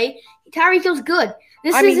him play. Tyreek Hill's good.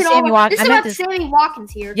 This I mean, isn't Sammy all. Watkins. This is about Sammy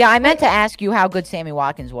Watkins here. Yeah, I meant to ask you how good Sammy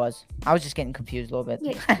Watkins was. I was just getting confused a little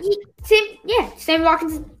bit. Sammy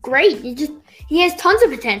Watkins is great. He has tons of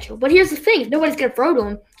potential. But here's the thing: if nobody's gonna throw to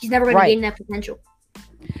him, he's never gonna gain that potential.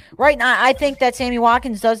 Right, and I think that Sammy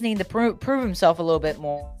Watkins does need to prove himself a little bit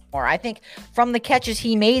more. I think from the catches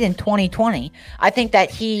he made in 2020, I think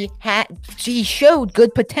that he showed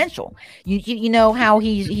good potential. You know how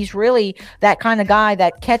he's really that kind of guy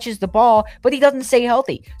that catches the ball, but he doesn't stay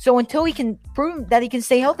healthy. So until he can prove that he can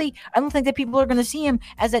stay healthy, I don't think that people are going to see him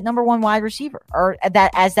as that number one wide receiver or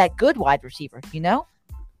as that good wide receiver. You know?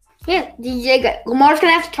 Yeah, Lamar's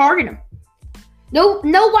going to have to target him. No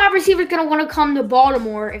wide receiver is going to want to come to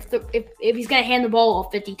Baltimore if he's going to hand the ball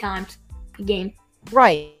off 50 times a game.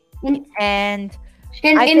 Right. And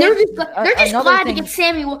they're just glad to get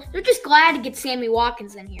Sammy. They're just glad to get Sammy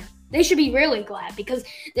Watkins in here. They should be really glad because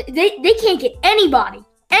they can't get anybody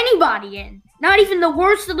in. Not even the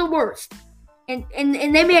worst of the worst. And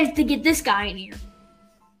they managed to get this guy in here.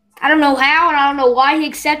 I don't know how and I don't know why he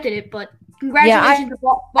accepted it, but congratulations to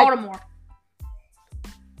Baltimore.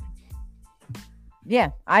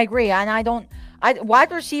 Yeah, I agree, and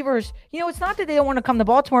wide receivers, it's not that they don't want to come to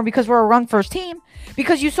Baltimore because we're a run-first team,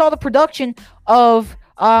 because you saw the production of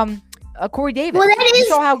Corey Davis. Well, you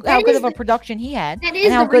saw how good of a production he had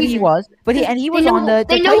and how good he was. But he was on the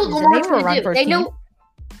Titans, and they were a run-first team.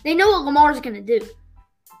 They know what Lamar's going to do.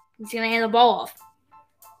 He's going to hand the ball off.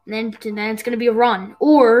 And then it's going to be a run.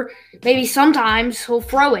 Or maybe sometimes he'll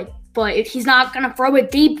throw it. But if he's not going to throw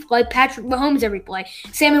it deep like Patrick Mahomes every play,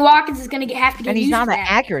 Sammy Watkins is going to have to get used to that. And he's not an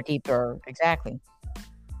accurate deep thrower. Exactly.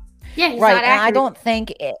 Yeah, he's right. not accurate. And I don't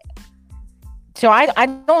think it. So I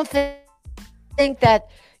don't think that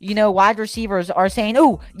wide receivers are saying,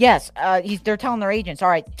 "Oh, yes." They're telling their agents, "All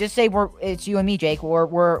right, just say it's you and me, Jake. Sammy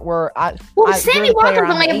Watkins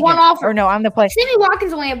only had one offer. Or no, I'm the player. Sammy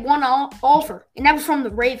Watkins only had one offer, and that was from the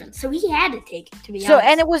Ravens. So he had to take it. To be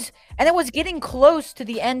honest. And it was getting close to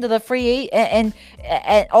the end of the free and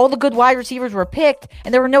all the good wide receivers were picked,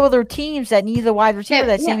 and there were no other teams that needed a wide receiver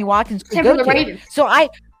that Sammy Watkins could go to. Ravens. So I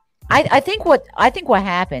think what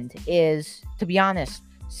happened is, to be honest,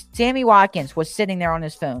 Sammy Watkins was sitting there on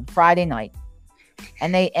his phone Friday night,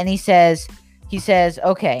 and he says,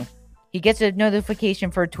 okay, he gets a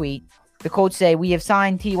notification for a tweet. The Colts say, "We have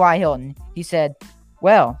signed T.Y. Hilton." He said,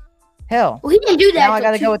 "Well, hell." Well, he didn't do that. Now I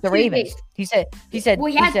got to go with the Ravens. He said,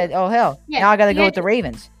 "Oh hell, now I got to go with the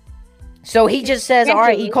Ravens." So he just says, "All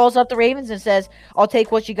right." He calls up the Ravens and says, "I'll take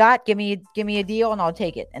what you got. Give me a deal, and I'll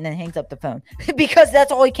take it." And then hangs up the phone because that's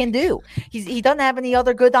all he can do. He doesn't have any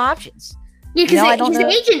other good options. Yeah, because his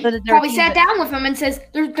agent probably sat down with him and says,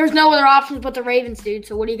 "There's no other options but the Ravens, dude.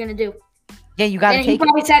 So what are you gonna do?" Yeah, you got to take it. He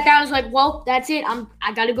probably sat down and was like, "Well, that's it.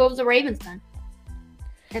 I got to go with the Ravens then."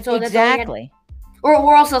 That's all. Exactly.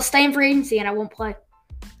 Or else I'll stay in free agency and I won't play.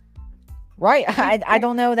 Right. I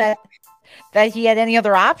don't know that he had any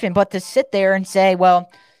other option but to sit there and say,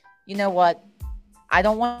 "Well, you know what? I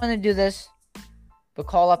don't want to do this, but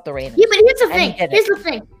call up the Ravens." Yeah, but here's the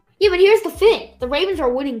thing. The Ravens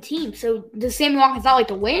are a winning team. So does Sammy Watkins not like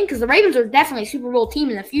to win? Because the Ravens are definitely a Super Bowl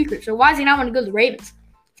team in the future. So why does he not want to go to the Ravens?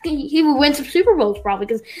 He would win some Super Bowls probably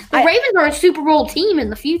because the Ravens are a Super Bowl team in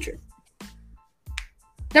the future.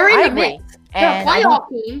 They're in the mix. They're a playoff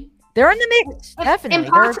team. They're in the mix, definitely.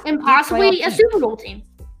 And possibly a Super Bowl team.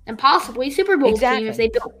 And possibly a Super Bowl team if they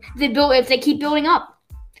keep building up.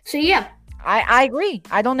 So yeah. I agree.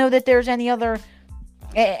 I don't know that there's any other.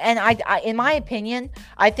 And I in my opinion,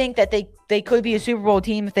 I think that they could be a Super Bowl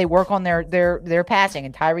team if they work on their passing,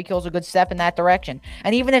 and Tyreek Hill's a good step in that direction.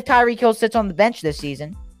 And even if Tyreek Hill sits on the bench this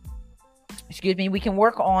season, we can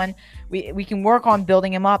work on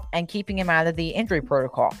building him up and keeping him out of the injury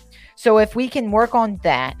protocol. So if we can work on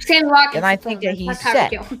that, then I think that he's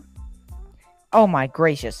set. Oh my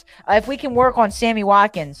gracious! If we can work on Sammy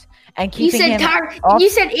Watkins and keeping him, you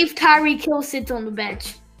said if Tyreek Hill sits on the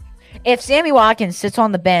bench. If Sammy Watkins sits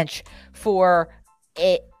on the bench for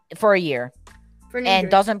a year and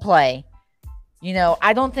doesn't play,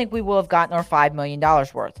 I don't think we will have gotten our $5 million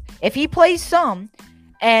worth. If he plays some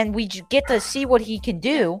and we get to see what he can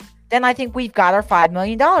do, then I think we've got our $5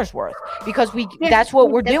 million worth because that's what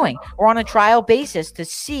we're doing. We're on a trial basis to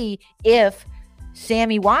see if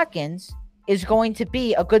Sammy Watkins is going to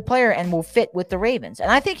be a good player and will fit with the Ravens.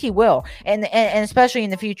 And I think he will, and especially in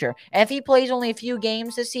the future. And if he plays only a few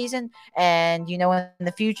games this season and, in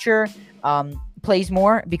the future plays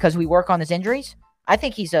more because we work on his injuries, I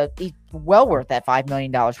think he's well worth that $5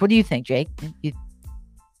 million. What do you think, Jake?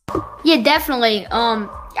 Yeah, definitely.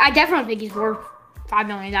 I definitely think he's worth $5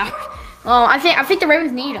 million. I think the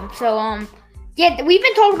Ravens need him. So, Yeah, we've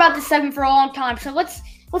been talking about this segment for a long time, so let's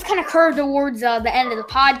kind of curve towards the end of the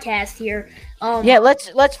podcast here.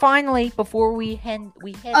 Let's finally before we head.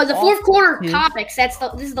 The fourth quarter topics. This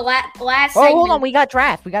is the last. Oh, segment. hold on, we got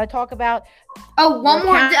draft. We got to talk about. One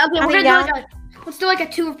more. Okay, we're gonna do let's do like a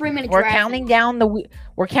 2 or 3 minute draft. We're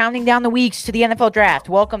counting down the weeks to the NFL draft.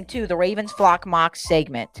 Welcome to the Ravens Flock Mock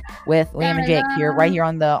segment with Liam and Jake right here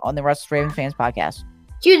on the Restless Ravens Fans podcast.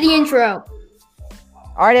 Cue the intro.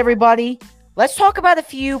 All right, everybody. Let's talk about a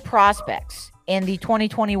few prospects in the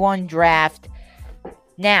 2021 draft.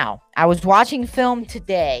 Now, I was watching film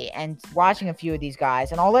today and watching a few of these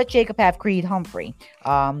guys, and I'll let Jacob have Creed Humphrey.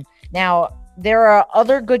 Now, there are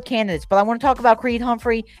other good candidates, but I want to talk about Creed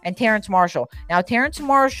Humphrey and Terrence Marshall. Now, Terrence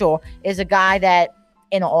Marshall is a guy that,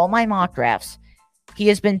 in all my mock drafts, he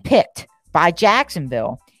has been picked by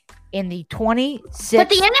Jacksonville in the 26th. But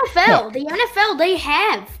the NFL, they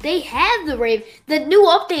have the Ravens, the new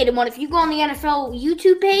updated one. If you go on the NFL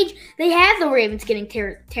YouTube page, they have the Ravens getting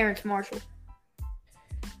Terrence Marshall.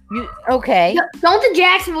 Okay. Don't the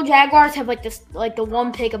Jacksonville Jaguars have like the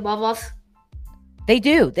one pick above us? They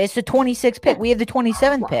do. It's the 26th pick. We have the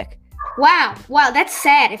 27th pick. Wow, that's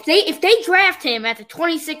sad. If they draft him at the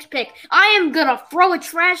 26th pick, I am gonna throw a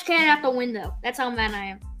trash can out the window. That's how mad I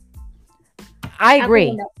am. I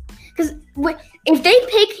agree. Because if they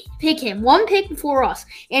pick him one pick before us,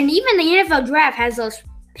 and even the NFL draft has us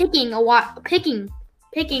picking a wide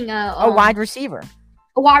receiver.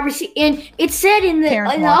 A wide receiver, and it said in the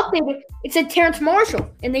updated, it said Terrence Marshall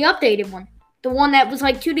in the updated one, the one that was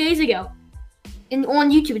like 2 days ago. And on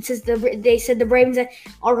YouTube, it says they said the Ravens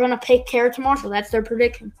are gonna pick Terrence Marshall. That's their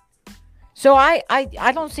prediction. So I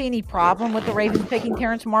don't see any problem with the Ravens picking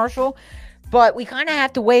Terrence Marshall, but we kind of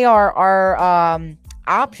have to weigh our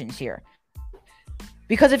options here.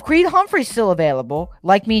 Because if Creed Humphrey's still available,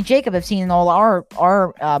 like me and Jacob have seen in all our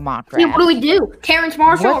mock drafts. Yeah, what do we do? Terrence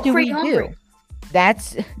Marshall or Creed Humphrey?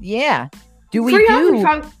 Creed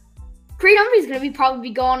Humphrey's going to probably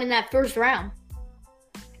be gone in that first round.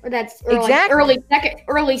 Or that's early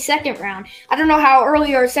second round. I don't know how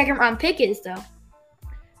early our second round pick is though.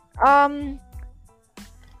 I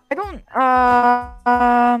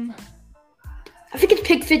think it's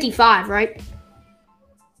pick 55, right?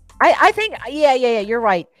 I think you're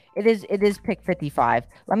right. It is pick 55.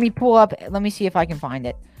 Let me see if I can find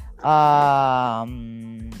it.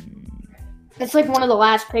 It's like one of the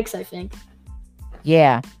last picks, I think.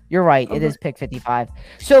 Yeah, you're right. Okay. It is pick 55.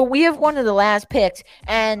 So we have one of the last picks,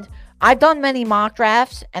 and I've done many mock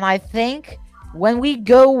drafts, and I think when we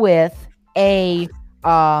go with whoever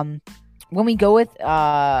we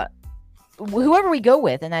go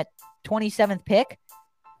with in that 27th pick,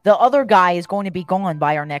 the other guy is going to be gone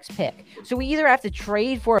by our next pick. So we either have to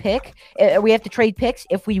trade for a pick, we have to trade picks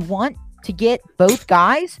if we want to get both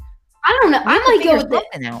guys. I don't know. I might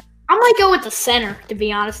go with the center, to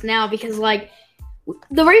be honest, now, because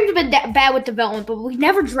the Ravens have been bad with development, but we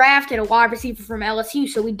never drafted a wide receiver from LSU,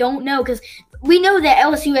 so we don't know, because we know that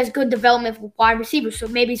LSU has good development with wide receivers, so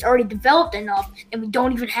maybe it's already developed enough, and we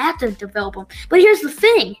don't even have to develop them. But here's the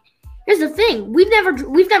thing. We've never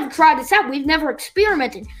tried this out. We've never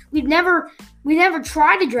experimented. We never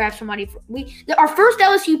tried to draft somebody. Our first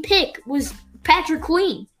LSU pick was Patrick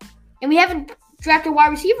Queen, and we haven't drafted a wide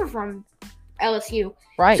receiver from LSU.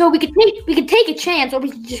 Right. So we could take a chance, or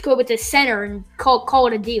we could just go with the center and call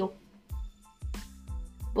it a deal.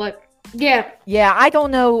 But yeah. Yeah, I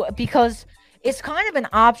don't know, because it's kind of an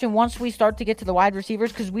option once we start to get to the wide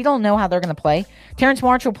receivers, because we don't know how they're going to play. Terrence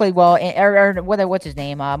Marshall played well, what's his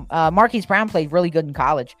name? Marquise Brown played really good in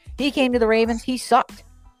college. He came to the Ravens. He sucked.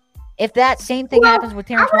 If that same thing happens with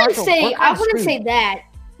Terrence Marshall, I wouldn't say that,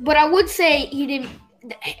 but I would say the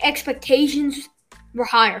expectations were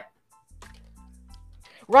higher.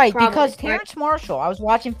 Right, because Terrence Marshall, I was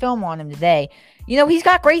watching film on him today. He's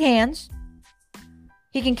got great hands.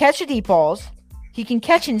 He can catch the deep balls. He can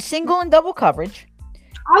catch in single and double coverage.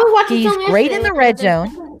 I was watching He's film great in the red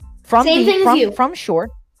zone from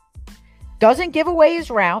short. Doesn't give away his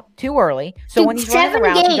route too early. So when he's running the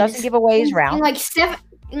route, he doesn't give away his route.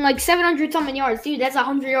 In 700 something yards, dude. That's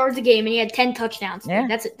 100 yards a game, and he had 10 touchdowns. Yeah.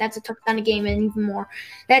 That's a touchdown a game, and even more.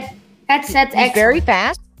 That's excellent. He's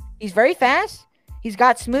very fast. He's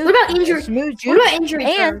got smooth. What about injury? Smooth juice. What about injury?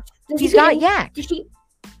 And he's got yak.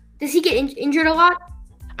 Does he get injured a lot?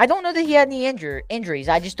 I don't know that he had any injuries.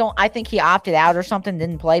 I think he opted out or something,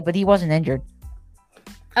 didn't play, but he wasn't injured.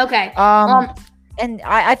 Okay. And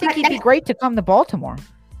I think he'd be great to come to Baltimore.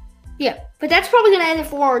 Yeah, but that's probably going to end it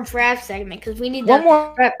for our draft segment, because we need one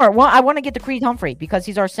more. Well, I want to get to Creed Humphrey because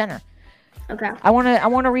he's our center. Okay. I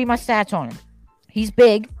want to read my stats on him. He's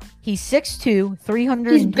big. He's 6'2",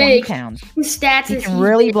 320 pounds. His stats he is can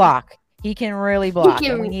really big. block. He can really block.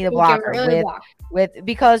 And we need a blocker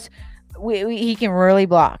because he can really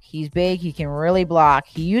block. He's big. He can really block.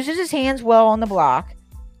 He uses his hands well on the block.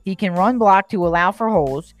 He can run block to allow for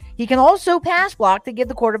holes. He can also pass block to give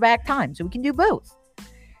the quarterback time. So we can do both.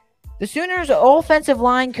 The Sooners' offensive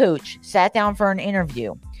line coach sat down for an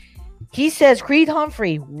interview. He says Creed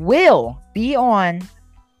Humphrey will be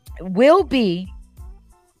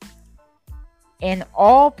an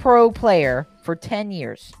all-pro player for 10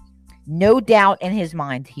 years. No doubt in his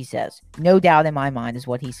mind, he says. No doubt in my mind is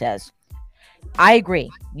what he says. I agree.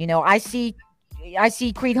 I see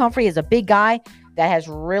Creed Humphrey as a big guy that has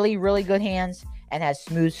really, really good hands and has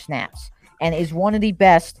smooth snaps and is one of the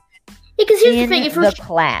best in the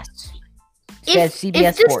class. Says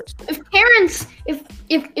CBS Sports.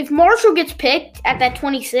 If Marshall gets picked at that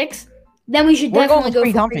 26, then we should definitely go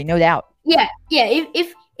Creed Humphrey, no doubt. Yeah.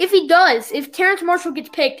 If he does, if Terrence Marshall gets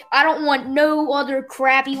picked, I don't want no other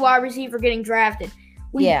crappy wide receiver getting drafted.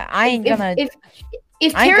 If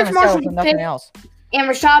Terrence Marshall gets picked and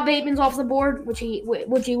Rashad Bateman's off the board, which he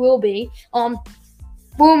will be,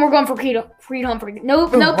 boom, we're going for Creed Humphrey. No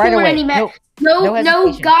guy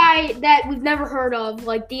that we've never heard of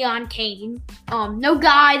like Deion Kane. No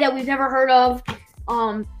guy that we've never heard of.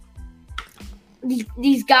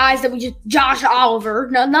 These guys that we just Josh Oliver.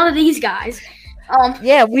 No, none of these guys.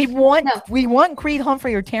 We want Creed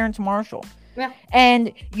Humphrey or Terrence Marshall. Yeah.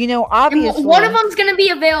 And obviously and one of them's going to be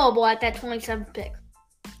available at that 27th pick.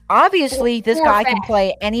 Obviously, this guy can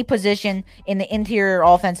play any position in the interior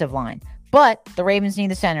offensive line. But the Ravens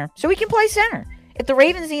need a center, so he can play center. If the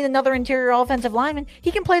Ravens need another interior offensive lineman,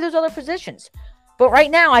 he can play those other positions. But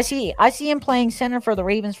right now, I see him playing center for the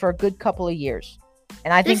Ravens for a good couple of years,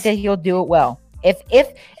 and I think that he'll do it well.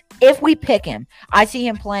 If we pick him, I see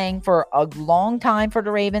him playing for a long time for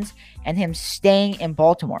the Ravens and him staying in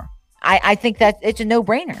Baltimore. I think that it's a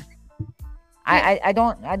no-brainer. I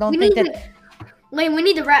don't think that. Lane, we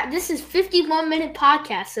need to wrap. This is 51-minute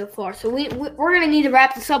podcast so far, so we're going to need to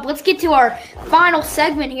wrap this up. Let's get to our final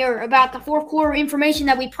segment here about the fourth quarter information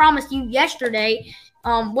that we promised you yesterday.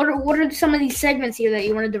 What are some of these segments here that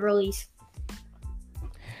you wanted to release?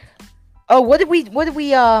 Oh, what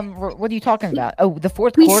are you talking about? Oh, the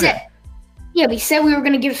fourth quarter. We said we were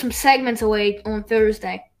going to give some segments away on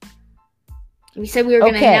Thursday. We said we were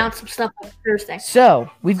going to announce some stuff on Thursday. So,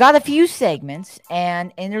 we've got a few segments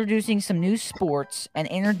and introducing some new sports and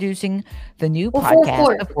introducing the new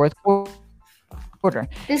podcast, the fourth quarter.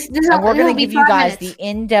 And we're going to give you guys the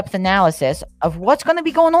in-depth analysis of what's going to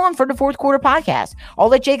be going on for the fourth quarter podcast. I'll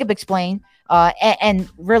let Jacob explain. And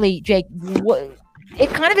really, Jake,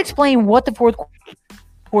 explain what the fourth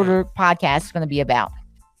quarter podcast is going to be about.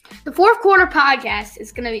 The fourth quarter podcast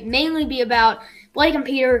is going to mainly be about Blake and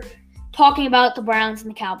Peter talking about the Browns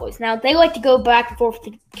and the Cowboys. Now, they like to go back and forth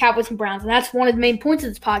with the Cowboys and Browns, and that's one of the main points of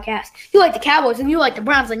this podcast. If you like the Cowboys and you like the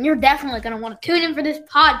Browns, then you're definitely going to want to tune in for this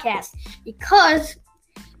podcast because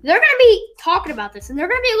they're going to be talking about this, and they're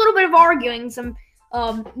going to be a little bit of arguing, some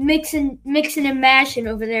mixing and mashing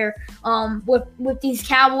over there with these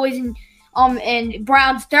Cowboys and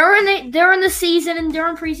Browns during the season and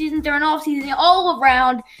during preseason, during off season, all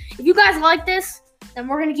around. If you guys like this, then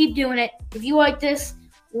we're going to keep doing it. If you like this,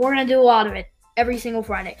 we're going to do a lot of it every single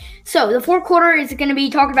Friday. So the fourth quarter is going to be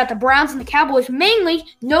talking about the Browns and the Cowboys mainly.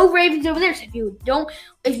 No Ravens over there. So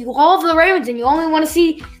if you love the Ravens and you only want to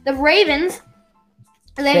see the Ravens,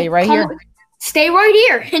 then stay right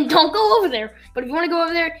here and don't go over there. But if you want to go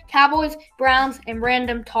over there, Cowboys, Browns, and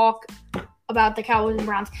random talk about the Cowboys and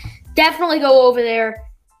Browns, definitely go over there.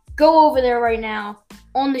 Go over there right now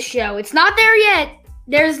on the show. It's not there yet.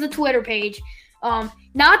 There's the Twitter page.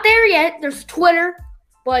 Not there yet. There's Twitter.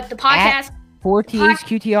 But the podcast,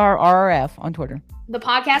 4THQTRRF on Twitter. The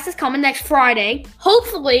podcast is coming next Friday.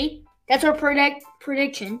 Hopefully, that's our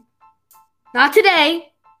prediction. Not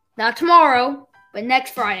today, not tomorrow, but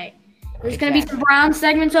next Friday. There's going to be some Brown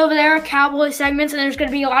segments over there, Cowboy segments, and there's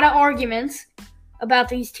going to be a lot of arguments about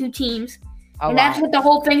these two teams. And that's what the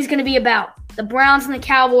whole thing is going to be about. The Browns and the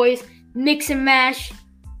Cowboys, mix and mash.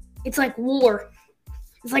 It's like war.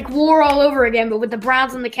 It's like war all over again, but with the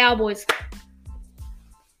Browns and the Cowboys.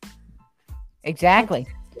 Exactly.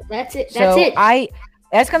 That's it.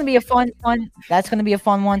 That's going to be a fun one. That's going to be a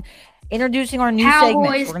fun one. Introducing our new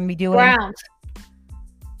segments. We're going to be doing Browns.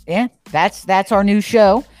 Yeah, that's our new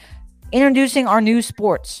show. Introducing our new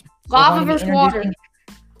sports. Lava versus water.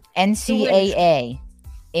 NCAA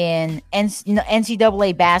in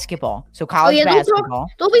NCAA basketball. So college basketball.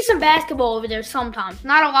 There'll be some basketball over there sometimes.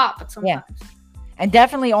 Not a lot, but sometimes. Yeah. And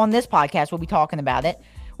definitely on this podcast, we'll be talking about it.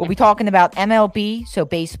 We'll be talking about MLB, so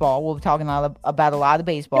baseball. We'll be talking about a lot of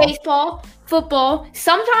baseball. Baseball, football,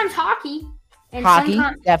 sometimes hockey. And Hockey,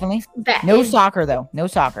 definitely. No soccer, though. No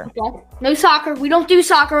soccer. Football. No soccer. We don't do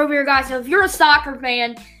soccer over here, guys. So if you're a soccer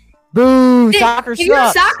fan, boo! Soccer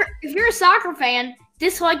sucks. If you're a soccer fan,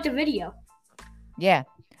 dislike the video. Yeah.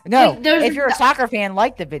 No, if you're a soccer fan,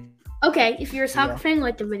 like the video. Okay, if you're a soccer fan,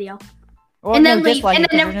 like the video. Or and then leave. And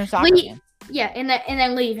then leave. Yeah, and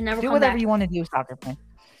then leave and never do come whatever back. You want to do, soccer fan.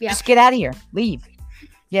 Yeah. Just get out of here. Leave.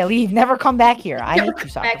 Yeah, leave. Never come back here. I hate you,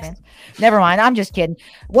 soccer fans. Never mind. I'm just kidding.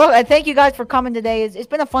 Well, thank you guys for coming today. It's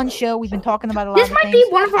been a fun show. We've been talking about a lot of things. This might be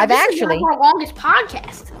one of our longest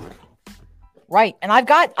podcasts. Right, and I've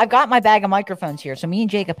got my bag of microphones here. So me and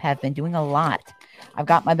Jacob have been doing a lot. I've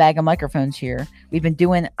got my bag of microphones here. We've been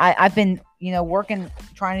doing. I've been working,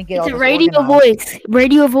 trying to get. It's a radio voice.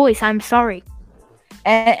 Radio voice. I'm sorry.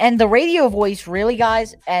 And the radio voice, really,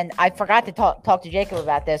 guys, and I forgot to talk to Jacob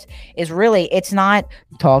about this, is really, it's not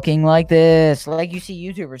talking like this, like you see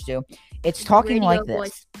YouTubers do. It's talking like this.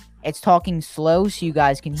 Voice. It's talking slow so you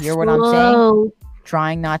guys can hear what I'm saying.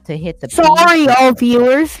 Trying not to hit the Sorry, all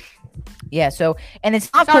viewers. Yeah, so, and it's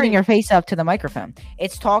not putting your face up to the microphone.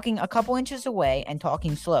 It's talking a couple inches away and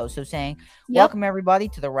talking slow. So saying, welcome everybody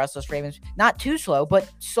to the Restless Ravens. Not too slow, but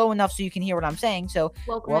slow enough so you can hear what I'm saying. So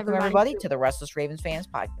welcome everybody to the Restless Ravens Fans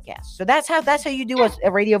Podcast. So that's how you do a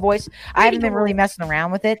radio voice. I haven't been really messing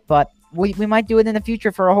around with it, but we might do it in the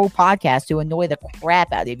future for a whole podcast to annoy the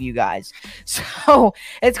crap out of you guys. So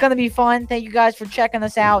it's going to be fun. Thank you guys for checking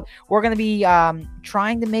us out. We're going to be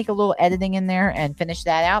trying to make a little editing in there and finish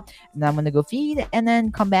that out. And then I'm going to go feed and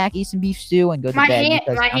then come back, eat some beef stew and go to bed.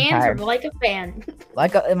 My hands are like a fan.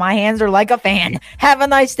 My hands are like a fan. Have a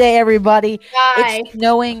nice day, everybody. Bye. It's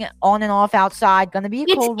snowing on and off outside. Going to be a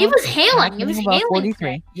cold one. It was hailing. It was hailing.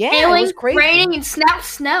 43. Yeah, hailing, it was crazy. Raining and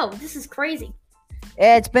snow. This is crazy.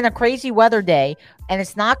 It's been a crazy weather day, and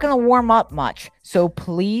it's not going to warm up much. So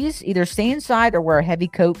please either stay inside or wear a heavy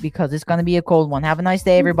coat because it's going to be a cold one. Have a nice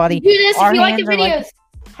day, everybody. Do this if you like the videos.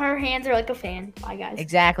 Her hands are like a fan. Bye, guys.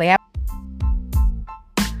 Exactly.